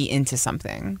like be into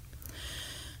something?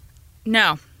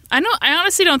 No. I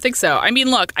honestly don't think so. I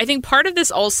mean, look, I think part of this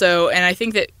also, and I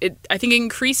think that I think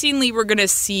increasingly we're going to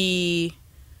see,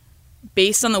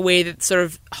 based on the way that sort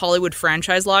of Hollywood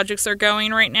franchise logics are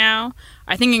going right now,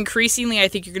 I think increasingly you're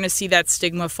going to see that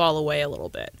stigma fall away a little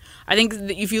bit. I think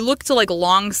that if you look to like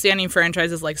long-standing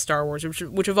franchises like Star Wars,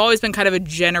 which have always been kind of a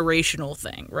generational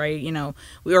thing, right? You know,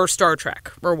 or Star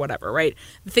Trek or whatever, right?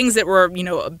 The things that were, you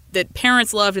know, that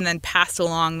parents loved and then passed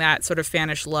along that sort of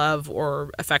fanish love or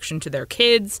affection to their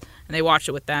kids, and they watched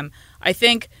it with them. I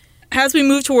think as we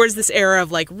move towards this era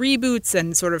of like reboots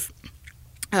and sort of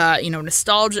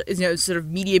nostalgia, sort of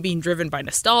media being driven by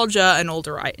nostalgia and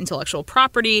older intellectual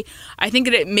property, I think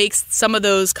that it makes some of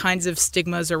those kinds of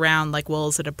stigmas around like, well,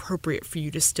 is it appropriate for you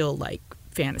to still like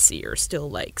fantasy or still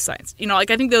like science? You know,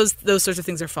 like I think those sorts of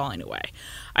things are falling away.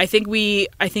 I think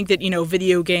that, you know,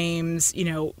 video games, you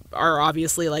know, are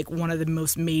obviously like one of the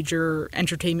most major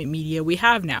entertainment media we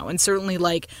have now. And certainly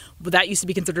like that used to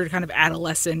be considered kind of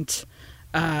adolescent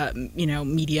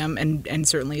medium and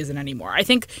certainly isn't anymore. I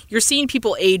think you're seeing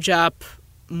people age up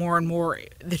more and more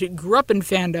that grew up in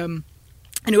fandom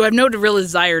and who have no real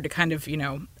desire to kind of, you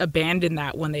know, abandon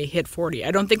that when they hit 40.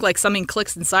 I don't think like something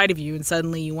clicks inside of you and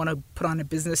suddenly you want to put on a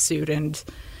business suit and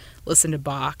listen to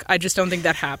Bach. I just don't think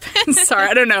that happens. Sorry,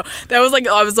 I don't know. That was like,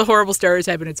 was a horrible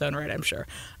stereotype in its own right, I'm sure.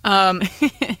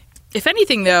 If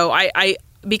anything though, I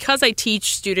because I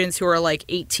teach students who are like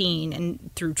 18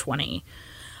 and through 20,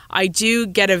 I do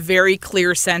get a very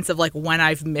clear sense of like when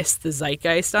I've missed the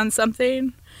zeitgeist on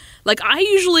something. Like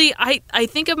I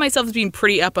think of myself as being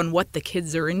pretty up on what the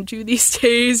kids are into these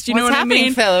days. Do you know what I mean? What's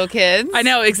happening, fellow kids? I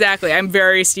know, exactly. I'm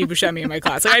very Steve Buscemi in my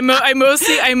class. Like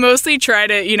I mostly try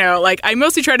to, you know, like I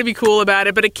mostly try to be cool about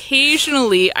it, but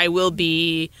occasionally I will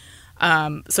be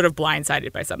sort of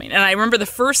blindsided by something. And I remember the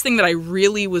first thing that I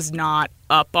really was not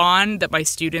up on that my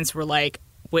students were like,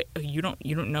 wait, you don't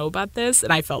know about this?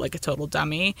 And I felt like a total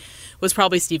dummy. Was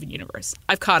probably Steven Universe.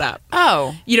 I've caught up.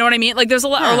 Oh. You know what I mean? Like there's a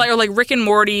lot, or like Rick and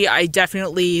Morty, I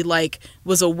definitely like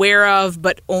was aware of,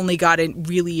 but only got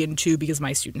really into because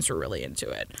my students were really into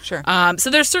it. Sure. So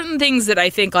there's certain things that I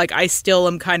think like I still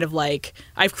am kind of like,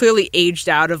 I've clearly aged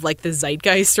out of like the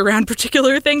zeitgeist around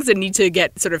particular things and need to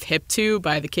get sort of hip to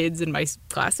by the kids in my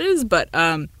classes. But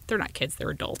they're not kids;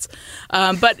 they're adults.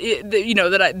 But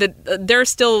they're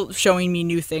still showing me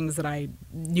new things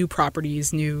new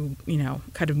properties, new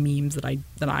kind of memes that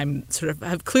I'm sort of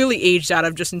have clearly aged out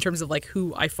of just in terms of like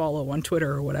who I follow on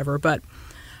Twitter or whatever. But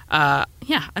I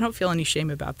don't feel any shame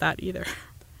about that either.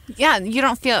 Yeah, you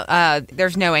don't feel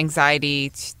there's no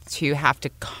anxiety to have to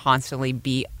constantly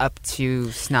be up to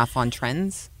snuff on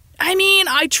trends? I mean,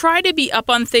 I try to be up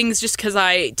on things just because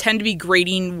I tend to be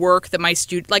grading work that my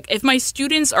like if my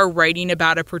students are writing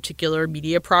about a particular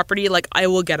media property, like I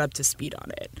will get up to speed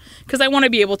on it because I want to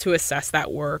be able to assess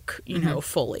that work, you know,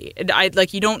 fully. And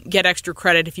you don't get extra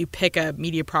credit if you pick a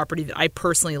media property that I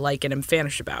personally like and am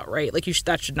fanish about, right? Like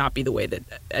that should not be the way that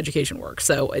education works.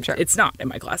 So it's not in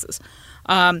my classes.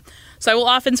 So I will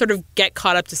often sort of get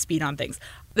caught up to speed on things.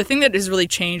 The thing that has really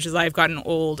changed as I've gotten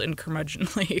old and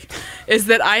curmudgeonly is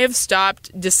that I have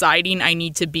stopped deciding I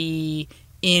need to be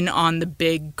in on the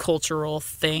big cultural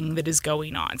thing that is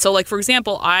going on. So, like, for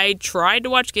example, I tried to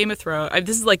watch Game of Thrones.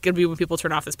 This is, like, going to be when people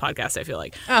turn off this podcast, I feel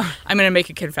like. Oh. I'm going to make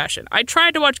a confession. I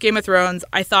tried to watch Game of Thrones.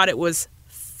 I thought it was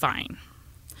fine.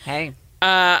 Hey.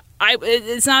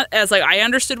 It's not as like I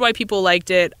understood why people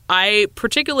liked it. I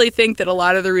particularly think that a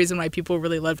lot of the reason why people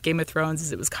really loved Game of Thrones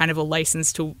is it was kind of a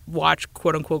license to watch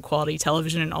quote unquote quality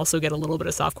television and also get a little bit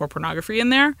of softcore pornography in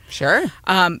there. Sure.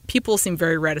 People seem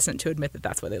very reticent to admit that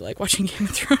that's why they like watching Game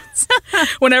of Thrones.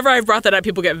 Whenever I've brought that up,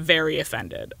 people get very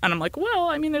offended, and I'm like, well,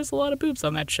 I mean, there's a lot of boobs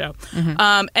on that show.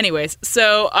 Anyways,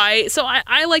 so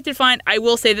I liked it fine. I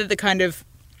will say that the kind of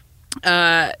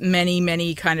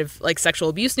many kind of like sexual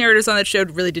abuse narratives on that show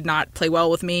really did not play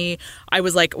well with me. I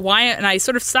was like, why? And I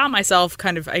sort of stopped myself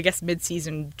kind of, I guess,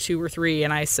 mid-season 2 or 3.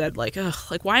 And I said like, ugh,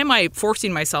 like, why am I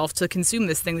forcing myself to consume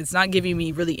this thing that's not giving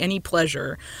me really any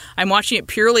pleasure? I'm watching it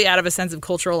purely out of a sense of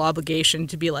cultural obligation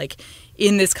to be like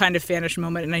in this kind of fanish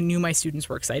moment. And I knew my students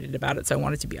were excited about it, so I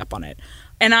wanted to be up on it.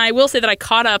 And I will say that I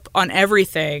caught up on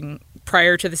everything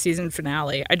prior to the season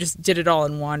finale. I just did it all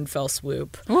in one fell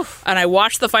swoop. Oof. And I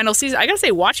watched the final season. I gotta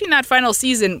say, watching that final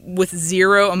season with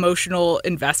zero emotional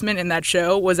investment in that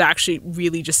show was actually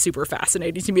really just super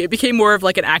fascinating to me. It became more of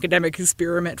like an academic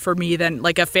experiment for me than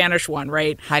like a fanish one,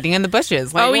 right? Hiding in the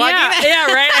bushes. Like, oh, yeah.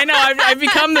 Yeah, right. I know. I've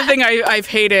become the thing I've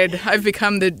hated. I've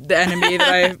become the enemy that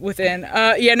I within.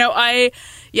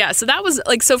 Yeah, so that was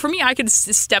like, so for me, I could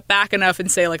step back enough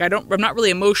and say like, I'm not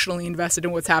really emotionally invested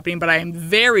in what's happening, but I am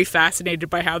very fascinated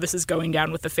by how this is going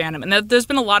down with the fandom. And there's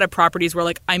been a lot of properties where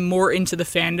like I'm more into the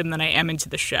fandom than I am into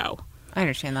the show. I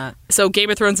understand that. So Game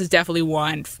of Thrones is definitely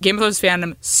one. Game of Thrones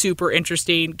fandom, super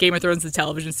interesting. Game of Thrones, the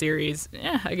television series,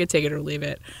 I could take it or leave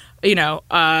it. You know,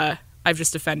 I've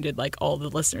just offended like all the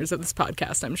listeners of this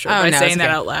podcast, I'm sure, by saying that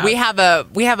out loud. We have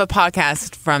a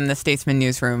podcast from the Statesman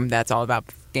newsroom that's all about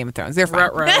Game of Thrones. They're fine.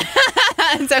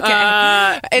 It's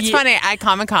okay. It's funny. At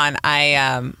Comic-Con,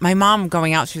 my mom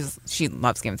going out, she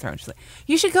loves Game of Thrones. She's like,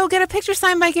 you should go get a picture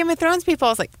signed by Game of Thrones people.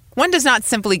 I was like, one does not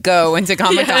simply go into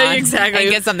Comic-Con and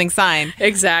get something signed.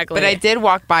 Exactly. But I did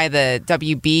walk by the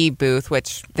WB booth,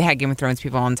 which they had Game of Thrones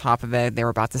people on top of it. They were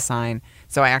about to sign.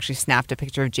 So I actually snapped a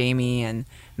picture of Jamie, and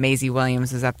Maisie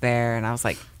Williams was up there. And I was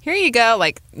like, here you go.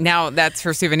 Like, now that's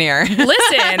her souvenir. Listen,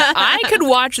 I could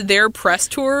watch their press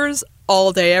tours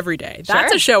all day, every day.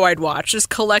 That's a show I'd watch. Just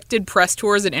collected press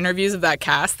tours and interviews of that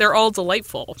cast. They're all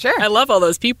delightful. Sure. I love all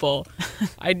those people.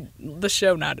 The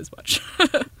show, not as much.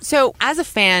 So, as a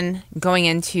fan going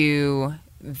into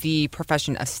the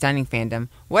profession of stunning fandom,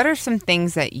 what are some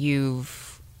things that you've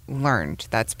learned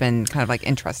that's been kind of like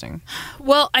interesting?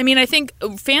 Well, I mean, I think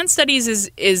fan studies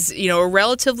is a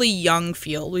relatively young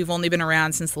field. We've only been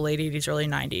around since the late 80s, early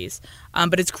 90s.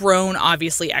 But it's grown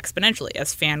obviously exponentially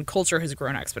as fan culture has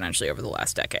grown exponentially over the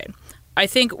last decade. I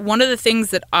think one of the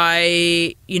things that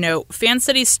fan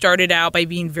studies started out by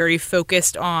being very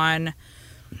focused on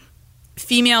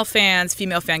female fans,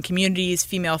 female fan communities,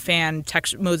 female fan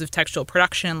modes of textual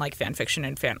production like fan fiction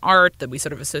and fan art that we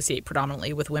sort of associate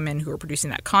predominantly with women who are producing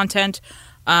that content.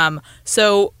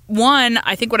 So one,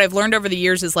 I think what I've learned over the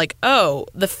years is like,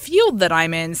 the field that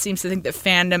I'm in seems to think that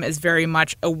fandom is very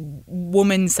much a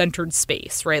woman-centered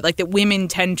space, right? Like that women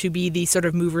tend to be the sort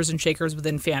of movers and shakers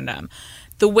within fandom.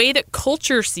 The way that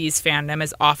culture sees fandom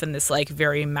is often this like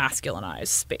very masculinized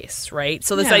space, right?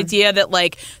 So this idea that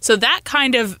like, so that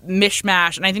kind of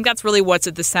mishmash, and I think that's really what's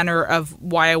at the center of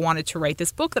why I wanted to write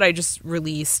this book that I just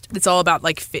released. It's all about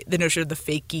like the notion of the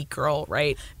fake geek girl,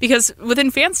 right? Because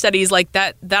within fan studies, like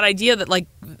that idea that like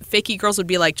fake geek girls would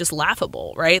be like just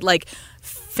laughable, right? Like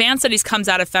fan studies comes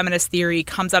out of feminist theory,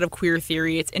 comes out of queer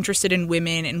theory. It's interested in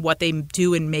women and what they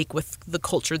do and make with the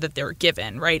culture that they're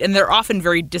given, right? And they're often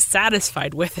very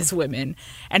dissatisfied with as women.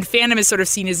 And fandom is sort of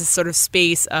seen as this sort of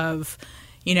space of,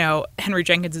 Henry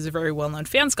Jenkins is a very well-known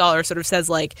fan scholar, sort of says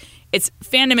like,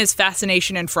 fandom is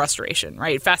fascination and frustration,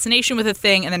 right? Fascination with a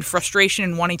thing and then frustration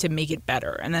and wanting to make it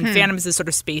better. And then fandom is this sort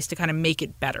of space to kind of make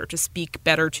it better, to speak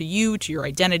better to you, to your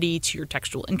identity, to your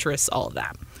textual interests, all of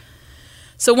that.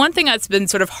 So one thing that's been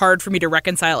sort of hard for me to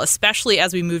reconcile, especially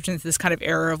as we moved into this kind of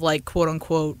era of like quote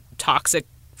unquote toxic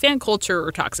fan culture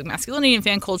or toxic masculinity in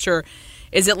fan culture,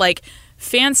 is that like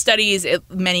fan studies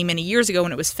many, many years ago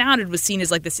when it was founded was seen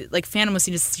as like this, like fandom was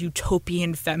seen as this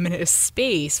utopian feminist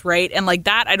space, right? And like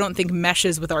that I don't think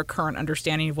meshes with our current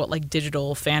understanding of what like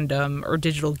digital fandom or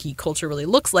digital geek culture really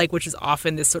looks like, which is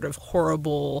often this sort of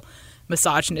horrible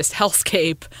misogynist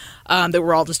hellscape that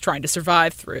we're all just trying to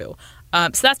survive through.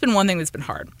 So that's been one thing that's been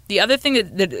hard. The other thing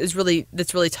that's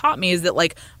really taught me is that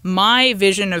like my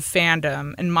vision of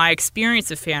fandom and my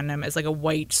experience of fandom as like a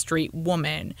white straight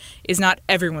woman is not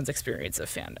everyone's experience of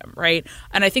fandom, right?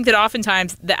 And I think that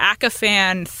oftentimes the ACA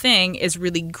fan thing is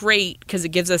really great because it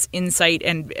gives us insight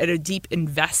and a deep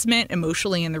investment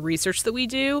emotionally in the research that we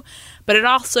do, but it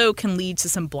also can lead to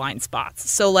some blind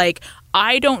spots. So like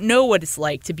I don't know what it's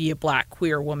like to be a Black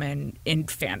queer woman in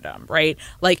fandom, right?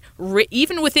 Like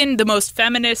even within the most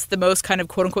feminist, the most kind of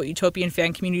quote unquote utopian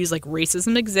fan communities, like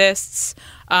racism exists,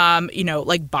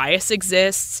 like bias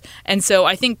exists. And so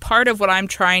I think part of what I'm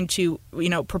trying to,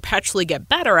 perpetually get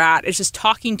better at is just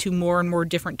talking to more and more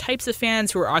different types of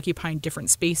fans who are occupying different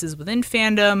spaces within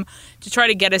fandom to try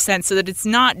to get a sense so that it's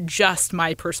not just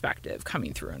my perspective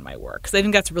coming through in my work. Because I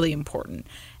think that's really important.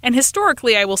 And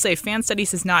historically, I will say fan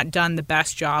studies has not done the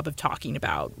best job of talking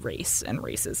about race and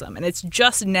racism. And it's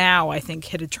just now, I think,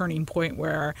 hit a turning point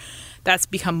where that's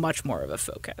become much more of a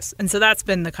focus. And so that's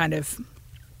been the kind of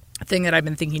thing that I've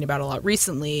been thinking about a lot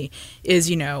recently is,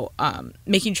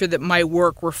 making sure that my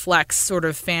work reflects sort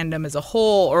of fandom as a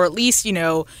whole, or at least,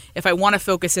 if I want to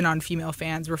focus in on female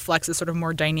fans, reflects a sort of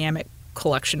more dynamic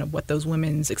collection of what those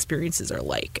women's experiences are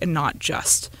like, and not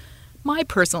just my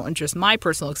personal interest, my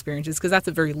personal experiences, because that's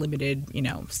a very limited,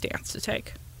 stance to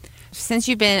take. Since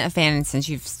you've been a fan and since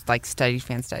you've studied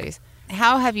fan studies,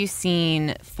 how have you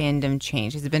seen fandom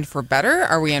change? Has it been for better?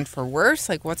 Are we in for worse?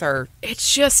 What's our?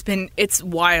 It's just been. It's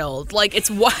wild. It's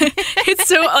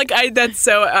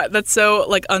so that's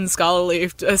so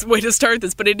unscholarly way to start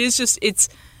this, but it is just it's.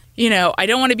 I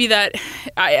don't want to be that.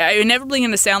 I'm inevitably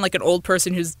going to sound like an old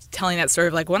person who's telling that story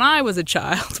of when I was a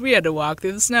child, we had to walk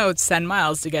through the snow 10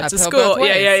 miles to get to school.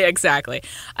 Yeah, exactly.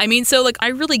 I mean, so I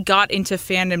really got into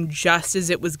fandom just as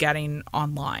it was getting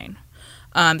online.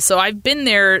 So I've been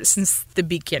there since the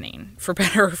beginning, for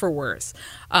better or for worse.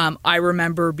 I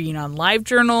remember being on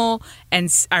LiveJournal,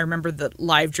 and I remember the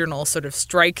LiveJournal sort of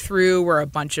strike through where a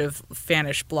bunch of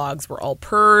fanish blogs were all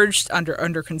purged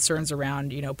under concerns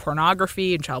around,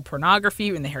 pornography and child pornography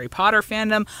and the Harry Potter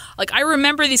fandom. I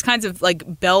remember these kinds of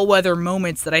bellwether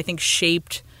moments that I think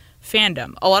shaped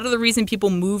fandom. A lot of the reason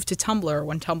people moved to Tumblr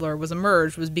when Tumblr was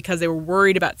emerged was because they were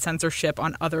worried about censorship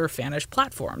on other fanish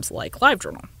platforms like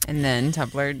LiveJournal. And then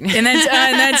Tumblr. and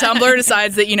then Tumblr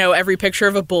decides that every picture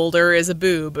of a boulder is a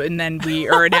boob, and then we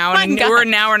are now we're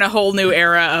now in a whole new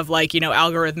era of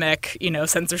algorithmic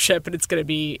censorship, and it's going to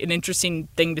be an interesting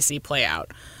thing to see play out.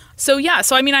 So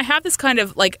I have this kind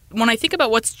of when I think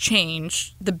about what's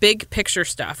changed, the big picture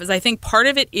stuff is I think part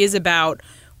of it is about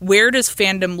where does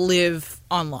fandom live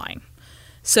online?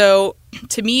 So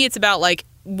to me, it's about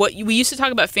what we used to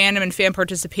talk about fandom and fan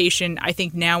participation. I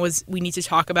think now is we need to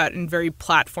talk about in very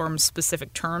platform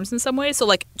specific terms in some ways. So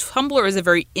Tumblr is a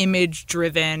very image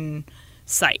driven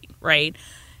site, right?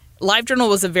 LiveJournal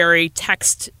was a very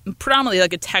predominantly a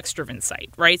text-driven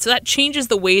site, right? So that changes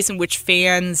the ways in which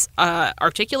fans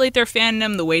articulate their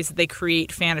fandom, the ways that they create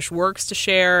fanish works to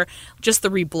share, just the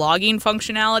reblogging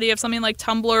functionality of something like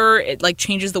Tumblr. It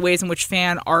changes the ways in which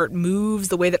fan art moves,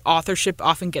 the way that authorship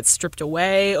often gets stripped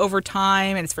away over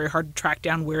time, and it's very hard to track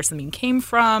down where something came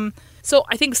from. So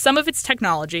I think some of it's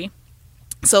technology.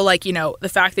 So the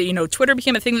fact that Twitter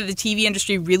became a thing that the TV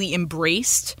industry really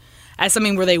embraced as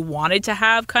something where they wanted to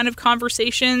have kind of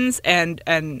conversations and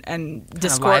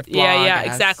Discord. Blog,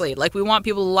 exactly. We want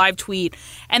people to live tweet.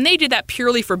 And they did that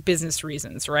purely for business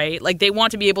reasons, right? They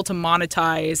want to be able to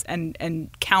monetize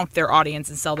and count their audience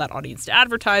and sell that audience to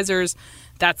advertisers.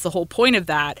 That's the whole point of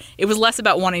that. It was less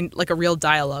about wanting a real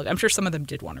dialogue. I'm sure some of them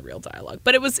did want a real dialogue,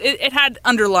 but it had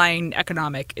underlying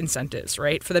economic incentives,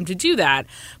 right, for them to do that.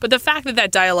 But the fact that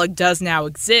that dialogue does now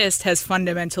exist has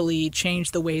fundamentally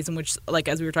changed the ways in which,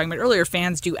 as we were talking about earlier,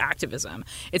 fans do activism.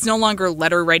 It's no longer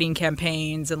letter writing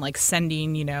campaigns and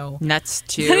sending, nuts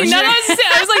to.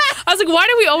 I was like, why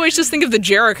do we always just think of the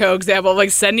Jericho example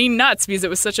of sending nuts, because it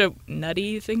was such a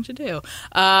nutty thing to do.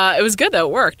 It was good though;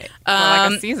 it worked. For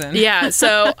a season. Yeah.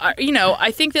 So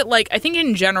I think that I think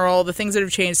in general the things that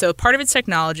have changed. So part of it's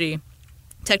technology.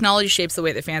 Technology shapes the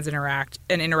way that fans interact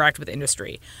with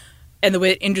industry, and the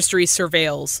way that industry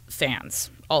surveils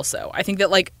fans. Also, I think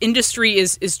that industry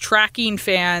is tracking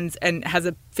fans and has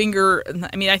a finger.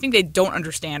 I mean, I think they don't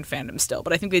understand fandom still,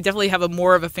 but I think they definitely have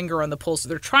more of a finger on the pulse. So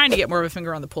they're trying to get more of a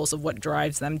finger on the pulse of what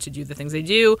drives them to do the things they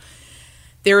do.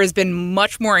 There has been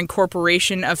much more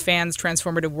incorporation of fans'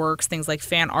 transformative works, things like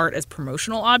fan art as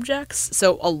promotional objects.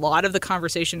 So a lot of the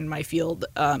conversation in my field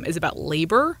is about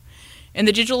labor in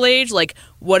the digital age.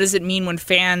 What does it mean when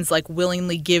fans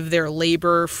willingly give their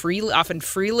labor, often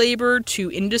free labor,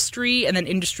 to industry, and then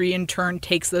industry in turn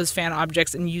takes those fan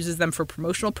objects and uses them for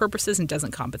promotional purposes and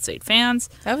doesn't compensate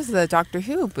fans? That was the Doctor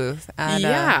Who booth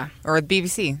at or the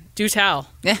BBC. Do tell.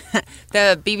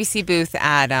 The BBC booth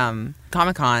at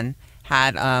Comic-Con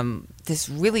had this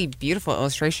really beautiful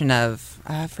illustration of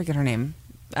I forget her name,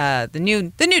 the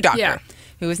new Doctor,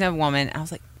 who was a woman. I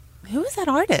was like, who is that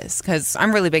artist? Because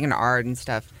I'm really big into art and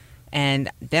stuff.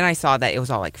 And then I saw that it was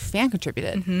all fan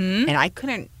contributed, and I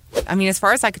couldn't. I mean, as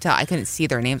far as I could tell, I couldn't see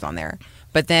their names on there.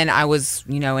 But then I was,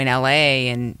 in LA,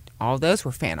 and all those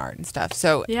were fan art and stuff.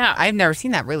 So I've never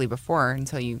seen that really before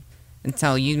until you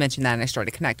mentioned that, and I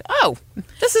started to connect. Oh,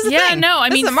 this is the thing. Yeah, no, I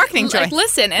mean, this is a marketing choice.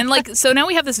 Listen, and so now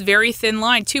we have this very thin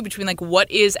line too between what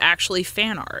is actually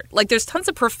fan art. There's tons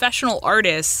of professional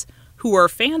artists who are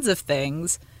fans of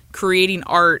things creating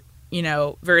art,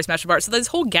 various mashup art. So there's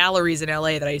whole galleries in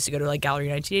LA that I used to go to, Gallery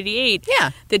 1988.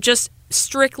 Yeah. That just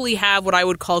strictly have what I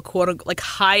would call quote unquote like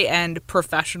high-end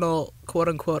professional quote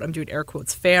unquote, I'm doing air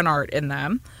quotes, fan art in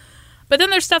them. But then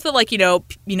there's stuff that like,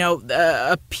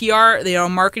 a PR, a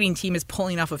marketing team is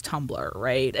pulling off of Tumblr,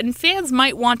 right? And fans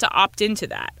might want to opt into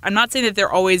that. I'm not saying that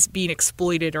they're always being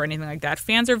exploited or anything like that.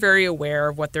 Fans are very aware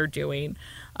of what they're doing.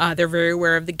 They're very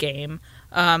aware of the game.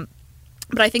 But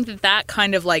I think that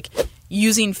kind of like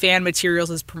using fan materials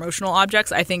as promotional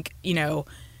objects, I think,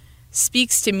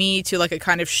 speaks to me to like a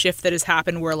kind of shift that has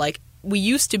happened where like we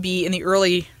used to be in the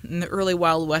early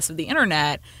Wild West of the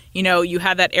internet. You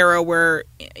had that era where,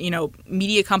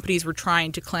 media companies were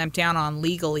trying to clamp down on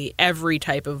legally every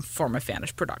type of form of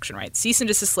fanish production, right? Cease and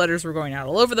desist letters were going out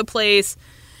all over the place.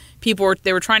 They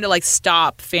were trying to like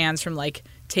stop fans from like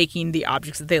taking the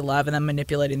objects that they love and then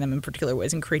manipulating them in particular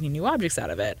ways and creating new objects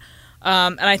out of it.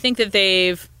 And I think that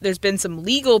there's been some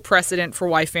legal precedent for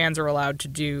why fans are allowed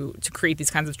to create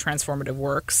these kinds of transformative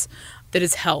works that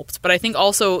has helped. But I think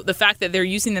also the fact that they're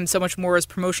using them so much more as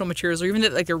promotional materials, or even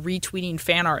that like they're retweeting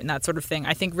fan art and that sort of thing,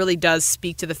 I think really does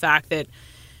speak to the fact that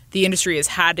the industry has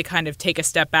had to kind of take a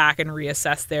step back and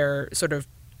reassess their sort of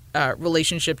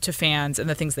relationship to fans and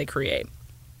the things they create,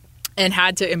 and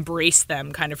had to embrace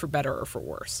them kind of for better or for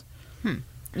worse.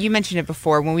 You mentioned it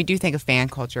before. When we do think of fan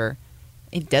culture,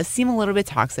 it does seem a little bit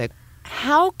toxic.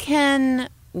 How can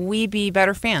we be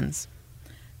better fans?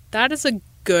 That is a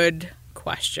good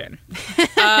question.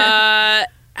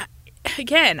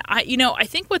 Again, I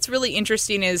think what's really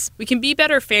interesting is we can be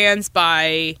better fans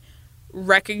by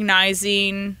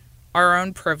recognizing our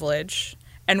own privilege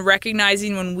and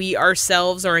recognizing when we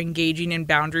ourselves are engaging in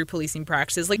boundary policing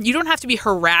practices. Like, you don't have to be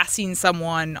harassing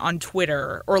someone on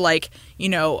Twitter or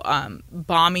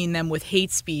bombing them with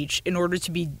hate speech in order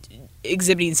to be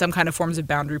exhibiting some kind of forms of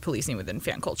boundary policing within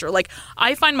fan culture. Like,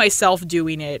 I find myself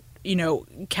doing it,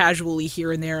 casually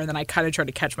here and there, and then I kind of try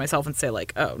to catch myself and say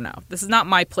like, oh no, this is not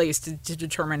my place to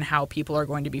determine how people are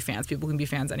going to be fans. People can be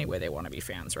fans any way they want to be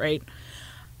fans, right?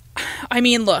 I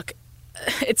mean, look,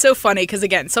 it's so funny because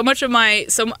again,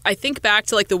 I think back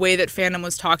to like the way that fandom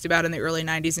was talked about in the early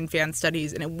 90s in fan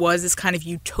studies, and it was this kind of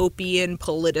utopian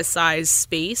politicized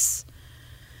space.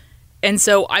 And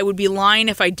so I would be lying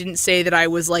if I didn't say that I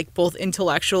was like both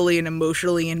intellectually and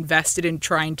emotionally invested in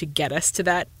trying to get us to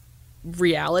that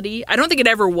reality. I don't think it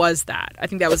ever was that. I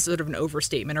think that was sort of an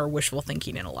overstatement or wishful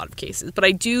thinking in a lot of cases. But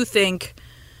I do think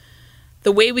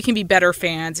the way we can be better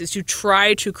fans is to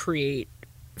try to create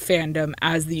fandom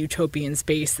as the utopian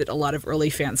space that a lot of early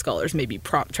fan scholars maybe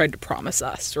tried to promise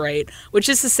us, right? Which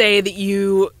is to say that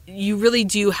you really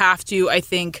do have to, I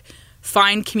think,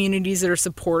 find communities that are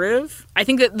supportive. I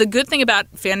think that the good thing about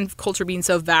fan culture being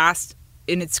so vast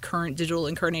in its current digital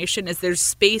incarnation is there's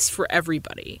space for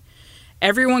everybody.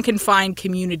 Everyone can find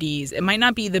communities. It might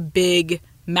not be the big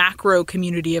macro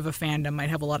community of a fandom,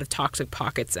 might have a lot of toxic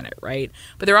pockets in it, right?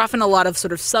 But there are often a lot of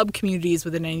sort of sub-communities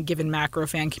within any given macro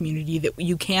fan community that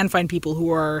you can find people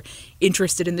who are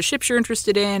interested in the ships you're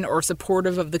interested in, or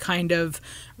supportive of the kind of,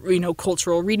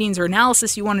 cultural readings or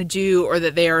analysis you want to do, or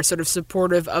that they are sort of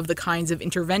supportive of the kinds of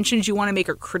interventions you want to make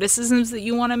or criticisms that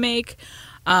you want to make.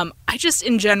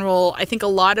 In general, I think a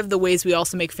lot of the ways we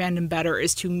also make fandom better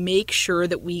is to make sure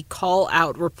that we call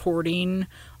out reporting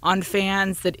on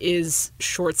fans that is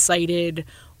short-sighted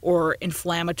or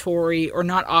inflammatory or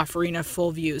not offering a full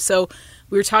view. So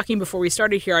we were talking before we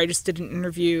started here, I just did an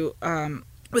interview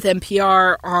with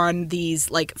NPR on these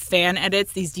like fan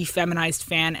edits, these defeminized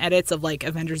fan edits of like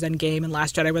Avengers Endgame and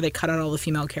Last Jedi, where they cut out all the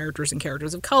female characters and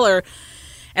characters of color.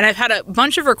 And I've had a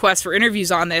bunch of requests for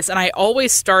interviews on this, and I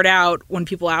always start out when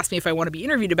people ask me if I want to be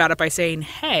interviewed about it by saying,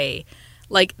 hey,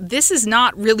 like, this is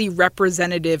not really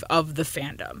representative of the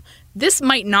fandom. This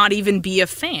might not even be a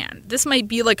fan. This might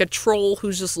be like a troll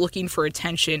who's just looking for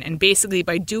attention, and basically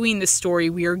by doing this story,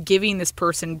 we are giving this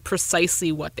person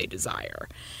precisely what they desire.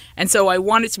 And so I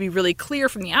want it to be really clear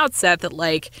from the outset that,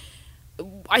 like,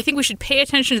 I think we should pay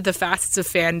attention to the facets of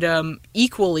fandom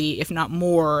equally, if not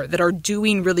more, that are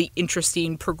doing really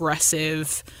interesting,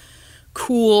 progressive,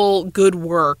 cool, good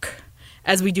work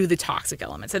as we do the toxic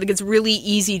elements. I think it's really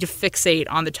easy to fixate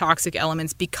on the toxic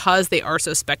elements because they are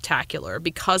so spectacular,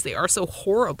 because they are so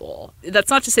horrible. That's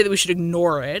not to say that we should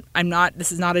ignore it.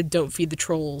 This is not a don't feed the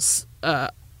trolls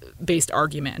based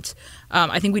argument.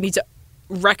 I think we need to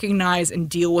recognize and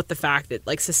deal with the fact that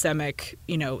like systemic,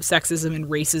 sexism and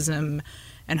racism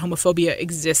and homophobia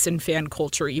exists in fan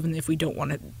culture, even if we don't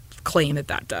want to claim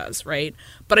that does, right?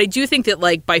 But I do think that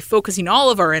like by focusing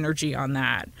all of our energy on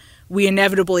that, we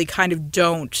inevitably kind of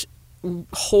don't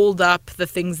hold up the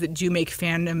things that do make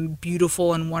fandom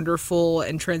beautiful and wonderful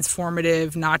and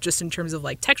transformative, not just in terms of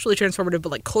like textually transformative,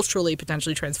 but like culturally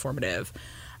potentially transformative.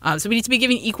 So we need to be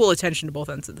giving equal attention to both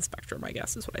ends of the spectrum, I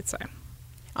guess, is what I'd say.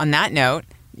 On that note,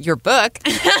 your book.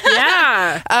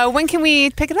 Yeah. When can we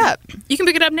pick it up? You can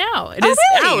pick it up now. It is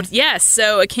really? out. Yes.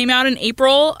 So it came out in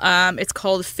April. It's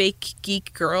called Fake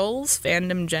Geek Girls,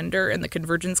 Fandom, Gender, and the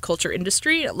Convergence Culture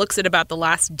Industry. It looks at about the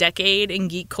last decade in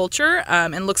geek culture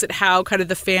and looks at how kind of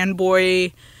the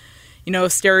fanboy,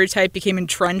 stereotype became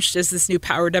entrenched as this new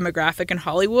power demographic in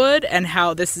Hollywood and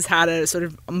how this has had a sort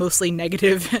of mostly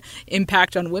negative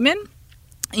impact on women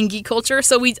in geek culture.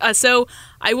 So so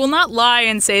I will not lie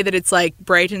and say that it's like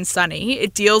bright and sunny.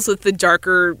 It deals with the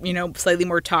darker, slightly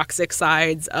more toxic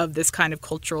sides of this kind of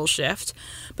cultural shift.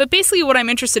 But basically what I'm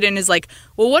interested in is like,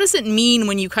 well, what does it mean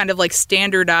when you kind of like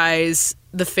standardize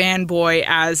the fanboy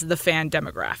as the fan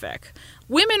demographic?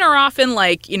 Women are often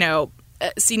like,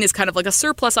 seen as kind of like a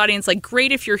surplus audience, like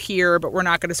great if you're here, but we're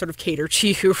not going to sort of cater to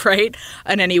you, right,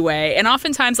 in any way. And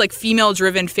oftentimes like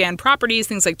female-driven fan properties,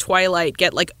 things like Twilight,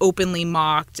 get like openly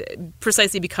mocked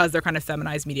precisely because they're kind of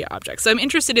feminized media objects. So I'm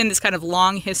interested in this kind of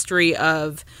long history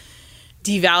of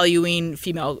devaluing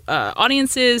female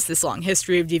audiences, this long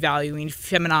history of devaluing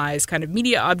feminized kind of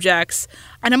media objects.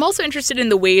 And I'm also interested in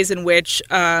the ways in which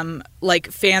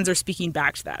like fans are speaking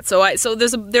back to that. So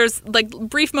there's like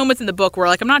brief moments in the book where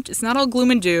like it's not all gloom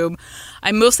and doom.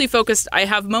 I'm mostly focused. I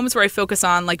have moments where I focus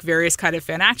on like various kind of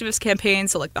fan activist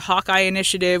campaigns. So like the Hawkeye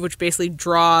Initiative, which basically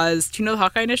draws. Do you know the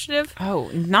Hawkeye Initiative? Oh,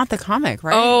 not the comic,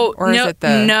 right? Oh, or no, is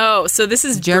it no. So this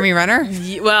is Jeremy Renner.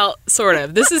 Well, sort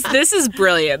of. This is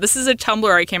brilliant. This is a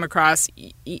Tumblr I came across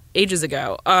ages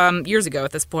ago, years ago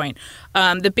at this point.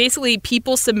 That basically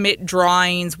people submit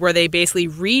drawings where they basically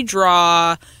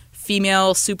redraw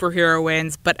female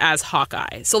superheroines, but as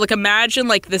Hawkeye. So, like, imagine,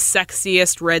 like, the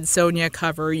sexiest Red Sonja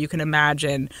cover you can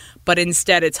imagine, but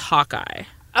instead it's Hawkeye.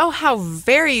 Oh, how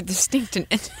very distinct and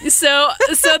so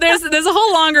there's a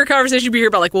whole longer conversation to be here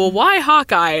about like, well, why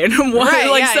Hawkeye and why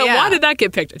why did that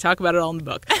get picked? I talk about it all in the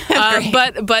book.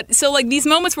 But so like these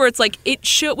moments where it's like it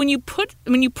should when you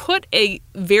put a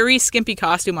very skimpy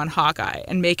costume on Hawkeye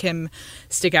and make him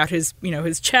stick out his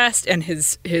his chest and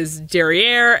his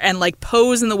derriere and like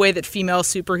pose in the way that female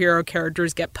superhero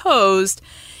characters get posed.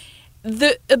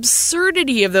 The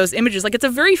absurdity of those images, like it's a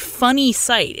very funny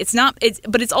sight.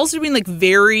 But it's also doing like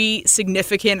very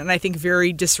significant and I think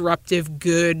very disruptive,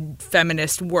 good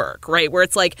feminist work, right? Where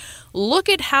it's like, look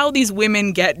at how these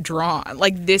women get drawn.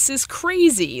 Like this is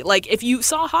crazy. Like if you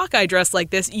saw Hawkeye dressed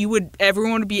like this,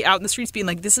 everyone would be out in the streets being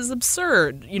like, this is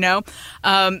absurd,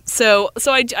 So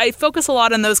I focus a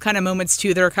lot on those kind of moments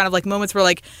too. There are kind of like moments where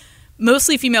like,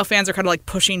 mostly female fans are kind of like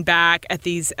pushing back at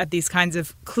these kinds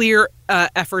of clear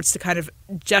efforts to kind of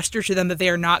gesture to them that they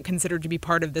are not considered to be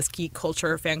part of this geek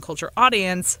culture, fan culture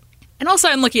audience. And also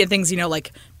I'm looking at things,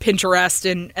 like Pinterest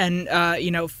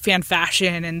and fan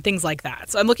fashion and things like that.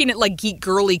 So I'm looking at like geek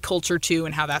girly culture too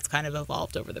and how that's kind of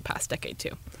evolved over the past decade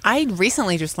too. I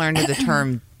recently just learned of the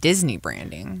term Disney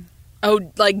branding. Oh,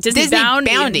 like Disney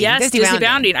bounding. Yes, Disney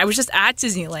bounding. I was just at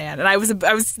Disneyland, and I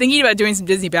was thinking about doing some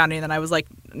Disney bounding, and then I was like,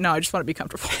 no, I just want to be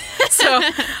comfortable. So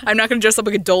I'm not going to dress up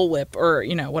like a Dole Whip or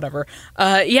whatever.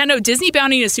 Disney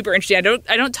bounding is super interesting.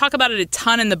 I don't talk about it a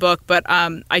ton in the book, but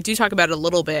I do talk about it a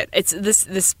little bit. It's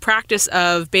this practice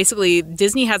of basically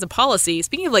Disney has a policy.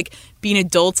 Speaking of like being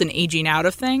adults and aging out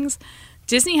of things,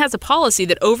 Disney has a policy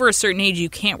that over a certain age you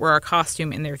can't wear a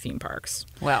costume in their theme parks.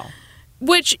 Well.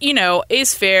 Which,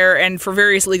 is fair, and for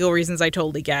various legal reasons I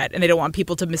totally get. And they don't want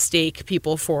people to mistake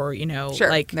people for,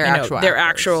 their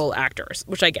actual actors,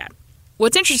 which I get.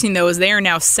 What's interesting, though, is they are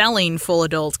now selling full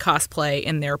adult cosplay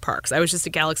in their parks. I was just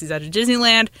at Galaxy's Edge at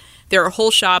Disneyland. There are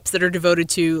whole shops that are devoted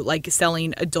to, like,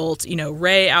 selling adult,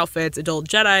 Rey outfits, adult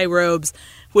Jedi robes,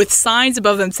 with signs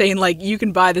above them saying, like, you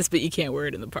can buy this, but you can't wear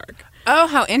it in the park. Oh,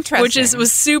 how interesting. Which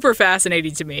was super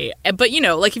fascinating to me. But,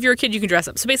 like if you're a kid, you can dress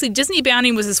up. So basically, Disney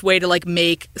bounding was this way to like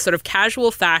make sort of casual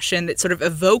fashion that sort of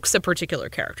evokes a particular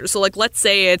character. So like, let's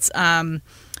say it's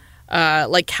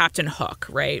like Captain Hook,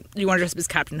 right? You want to dress up as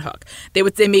Captain Hook.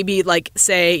 They maybe like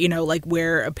say, like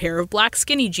wear a pair of black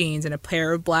skinny jeans and a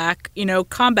pair of black,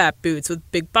 combat boots with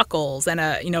big buckles and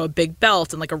a big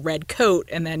belt and like a red coat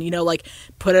and then, like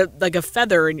put a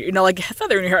feather in a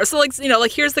feather in your hair. So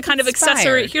like here's the kind of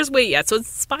accessory. So it's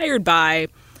inspired by.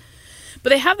 But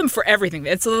they have them for everything.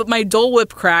 And so my Dole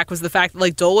Whip crack was the fact that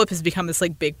like Dole Whip has become this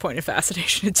like big point of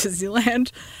fascination at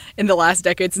Disneyland in the last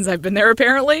decade since I've been there.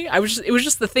 Apparently, it was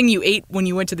just the thing you ate when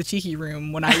you went to the Tiki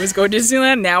Room when I was going to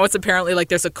Disneyland. Now it's apparently like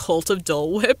there's a cult of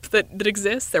Dole Whip that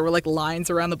exists. There were like lines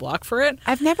around the block for it.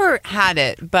 I've never had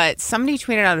it, but somebody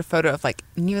tweeted out a photo of like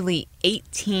nearly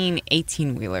 18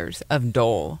 18-wheelers of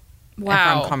Dole.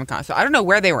 from Comic-Con. So I don't know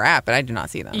where they were at, but I did not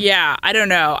see them. Yeah, I don't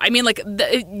know. I mean, like,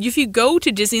 if you go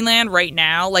to Disneyland right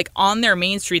now, like on their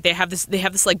main street, they have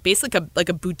this like basically like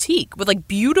a boutique with like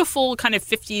beautiful kind of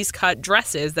 50s cut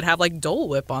dresses that have like Dole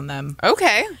Whip on them.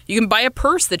 Okay. You can buy a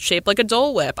purse that's shaped like a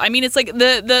Dole Whip. I mean, it's like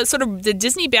the sort of the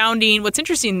Disney bounding. What's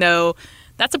interesting though,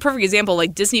 that's a perfect example.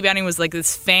 Like Disney bounding was like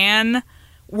this fan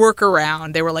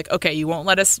workaround. They were like, okay, you won't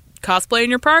let us cosplay in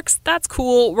your parks? That's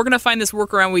cool. We're going to find this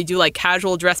workaround where we do like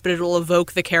casual dress, but it'll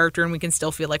evoke the character and we can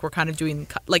still feel like we're kind of doing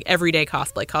like everyday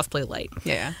cosplay light.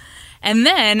 Yeah. And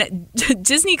then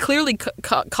Disney clearly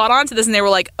caught on to this and they were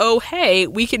like, oh, hey,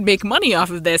 we can make money off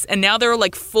of this. And now there are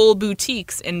like full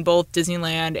boutiques in both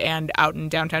Disneyland and out in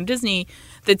downtown Disney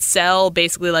that sell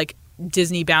basically like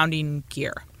Disney bounding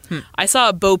gear. I saw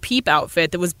a Bo Peep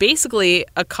outfit that was basically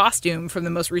a costume from the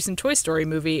most recent Toy Story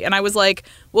movie. And I was like,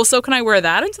 well, so can I wear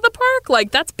that into the park?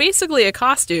 Like, that's basically a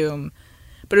costume.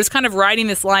 But it was kind of riding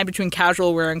this line between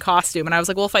casual wear and costume. And I was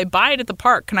like, well, if I buy it at the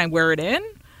park, can I wear it in?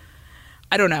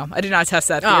 I don't know. I did not test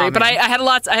that theory. But I had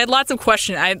lots of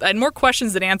questions. I had more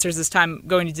questions than answers this time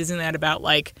going to Disneyland about,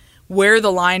 like, where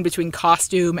the line between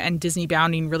costume and Disney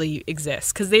bounding really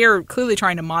exists. Because they are clearly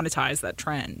trying to monetize that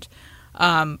trend.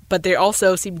 But they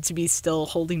also seem to be still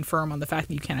holding firm on the fact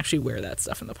that you can't actually wear that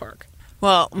stuff in the park.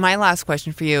 Well, my last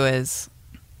question for you is,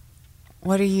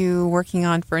 what are you working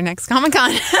on for next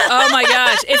Comic-Con? Oh my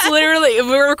gosh. It's literally,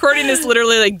 we're recording this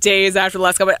literally like days after the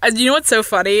last Comic-Con. You know what's so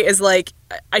funny is like,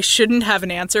 I shouldn't have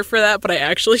an answer for that, but I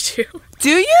actually do. Do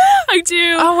you? I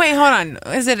do. Oh, wait, hold on.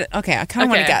 Is it? Okay, I kind of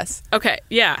want to guess. Okay,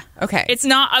 yeah. Okay. It's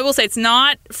not, I will say it's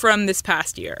not from this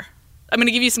past year. I'm going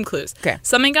to give you some clues. Okay.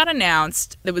 Something got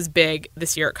announced that was big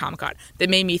this year at Comic-Con that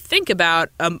made me think about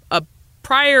a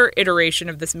prior iteration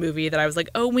of this movie that I was like,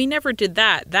 oh, we never did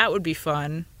that. That would be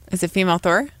fun. Is it female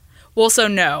Thor? Well, so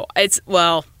no.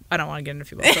 Well, I don't want to get into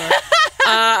female Thor.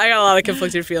 I got a lot of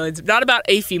conflicted feelings. Not about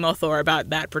a female Thor,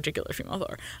 about that particular female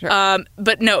Thor. Sure.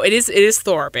 But no, it is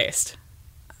Thor based.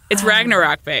 It's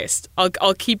Ragnarok based.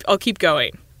 I'll keep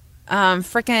going.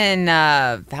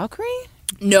 Frickin' Valkyrie?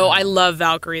 No, I love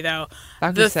Valkyrie though.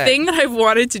 Valkyrie's the thing that I've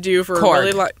wanted to do for Korg. a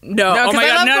really long oh my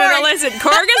god, no, listen.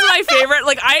 Korg is my favorite.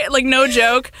 Like no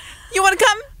joke. You want to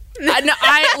come?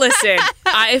 Listen.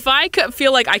 If I could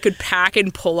feel like I could pack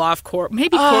and pull off Korg,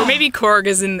 maybe Korg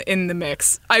is in the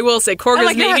mix. I will say Korg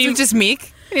is maybe just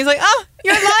meek. And he's like, oh,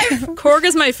 you're alive. Korg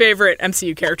is my favorite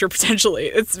MCU character potentially.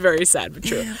 It's very sad but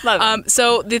true. Love it.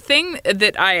 So the thing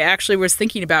that I actually was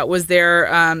thinking about was there.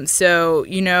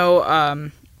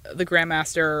 The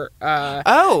Grandmaster.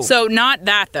 So not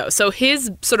that, though. So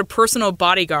his sort of personal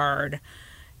bodyguard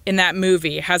in that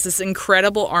movie has this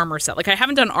incredible armor set. Like, I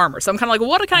haven't done armor, so I'm kind of like,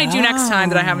 what can I do next time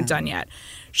that I haven't done yet?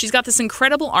 She's got this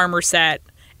incredible armor set.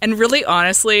 And really,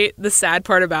 honestly, the sad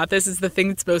part about this is the thing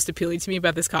that's most appealing to me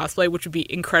about this cosplay, which would be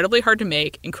incredibly hard to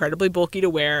make, incredibly bulky to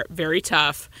wear, very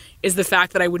tough, is the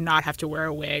fact that I would not have to wear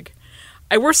a wig.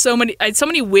 I had so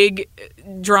many wig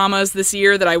dramas this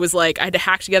year that I was like, I had to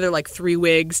hack together like 3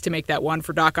 wigs to make that one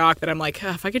for Doc Ock that I'm like,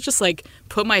 if I could just like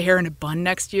put my hair in a bun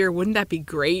next year, wouldn't that be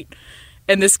great?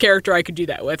 And this character I could do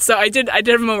that with. So I did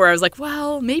a moment where I was like,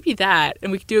 well, maybe that.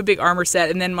 And we could do a big armor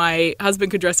set. And then my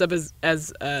husband could dress up as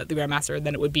the Grandmaster. And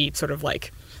then it would be sort of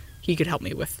like, he could help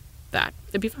me with that.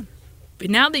 It'd be fun. But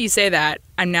now that you say that,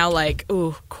 I'm now like,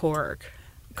 ooh, Korg.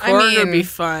 Korg would be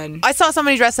fun. I saw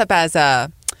somebody dress up as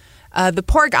the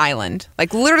Porg Island,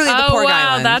 like literally the Porg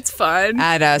Island. That's fun.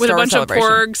 At with Star a bunch Wars of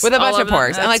porgs, with a bunch of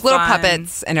porgs and like little fun.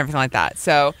 puppets and everything like that.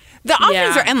 So the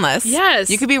options are endless. Yes,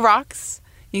 you could be rocks.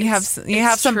 You have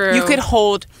some. True. You could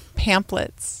hold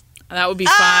pamphlets. That would be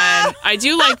fun. I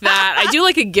do like that. I do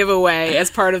like a giveaway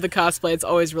as part of the cosplay. It's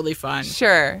always really fun.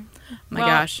 Sure. My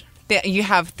gosh. You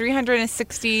have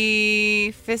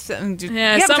 360 fists.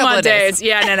 Yeah, some odd days.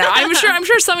 Yeah, no. I'm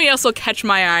sure somebody else will catch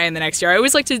my eye in the next year. I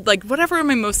always like to whatever am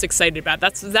I most excited about.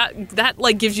 That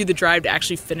like gives you the drive to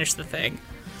actually finish the thing.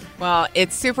 Well,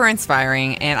 it's super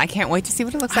inspiring, and I can't wait to see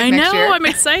what it looks like next year. I know. I'm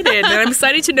excited, and I'm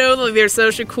excited to know that there's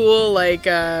such a cool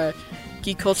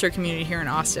geek culture community here in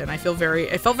Austin. I felt very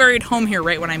at home here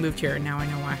right when I moved here, and now I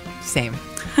know why. Same.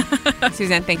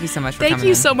 Suzanne, thank you so much for coming. Thank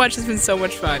you so much. It's been so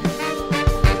much fun.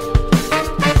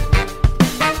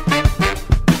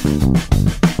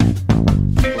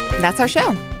 That's our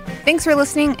show. Thanks for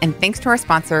listening, and thanks to our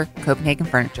sponsor, Copenhagen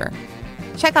Furniture.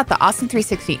 Check out the Austin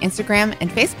 360 Instagram and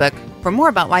Facebook for more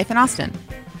about life in Austin.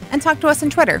 And talk to us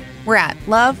on Twitter. We're at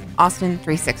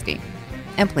LoveAustin360.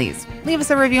 And please, leave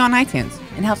us a review on iTunes.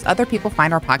 It helps other people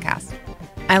find our podcast.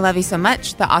 I Love You So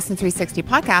Much, the Austin 360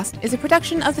 podcast, is a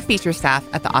production of the feature staff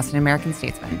at the Austin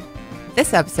American-Statesman.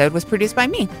 This episode was produced by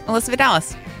me, Elizabeth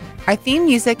Dallas. Our theme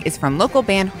music is from local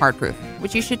band Hardproof.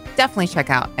 which you should definitely check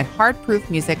out at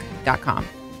hardproofmusic.com.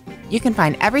 You can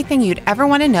find everything you'd ever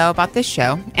want to know about this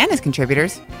show and its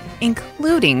contributors,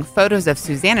 including photos of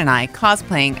Suzanne and I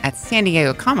cosplaying at San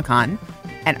Diego Comic-Con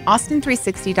at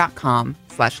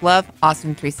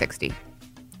austin360.com/loveaustin360.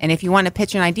 And if you want to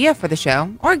pitch an idea for the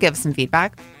show or give us some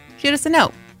feedback, shoot us a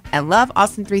note at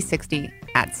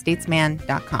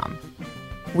loveaustin360@statesman.com.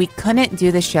 We couldn't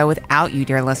do this show without you,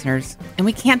 dear listeners, and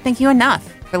we can't thank you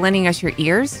enough for lending us your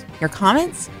ears, your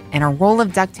comments, and a roll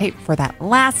of duct tape for that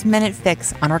last-minute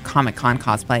fix on our Comic-Con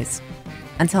cosplays.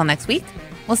 Until next week,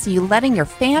 we'll see you letting your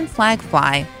fan flag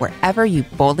fly wherever you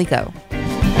boldly go.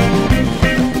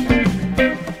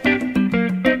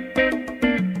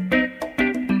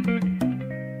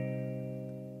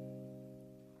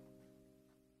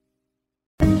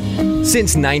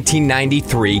 Since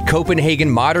 1993, Copenhagen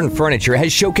Modern Furniture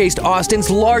has showcased Austin's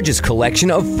largest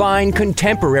collection of fine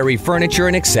contemporary furniture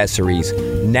and accessories.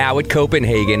 Now at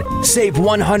Copenhagen, save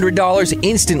 $100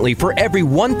 instantly for every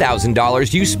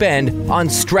 $1,000 you spend on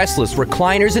stressless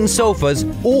recliners and sofas,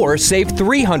 or save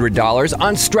 $300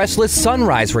 on stressless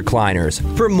sunrise recliners.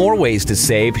 For more ways to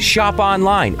save, shop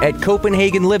online at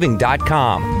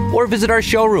CopenhagenLiving.com or visit our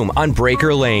showroom on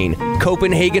Breaker Lane.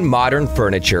 Copenhagen Modern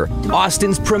Furniture,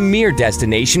 Austin's premier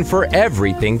destination for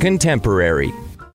everything contemporary.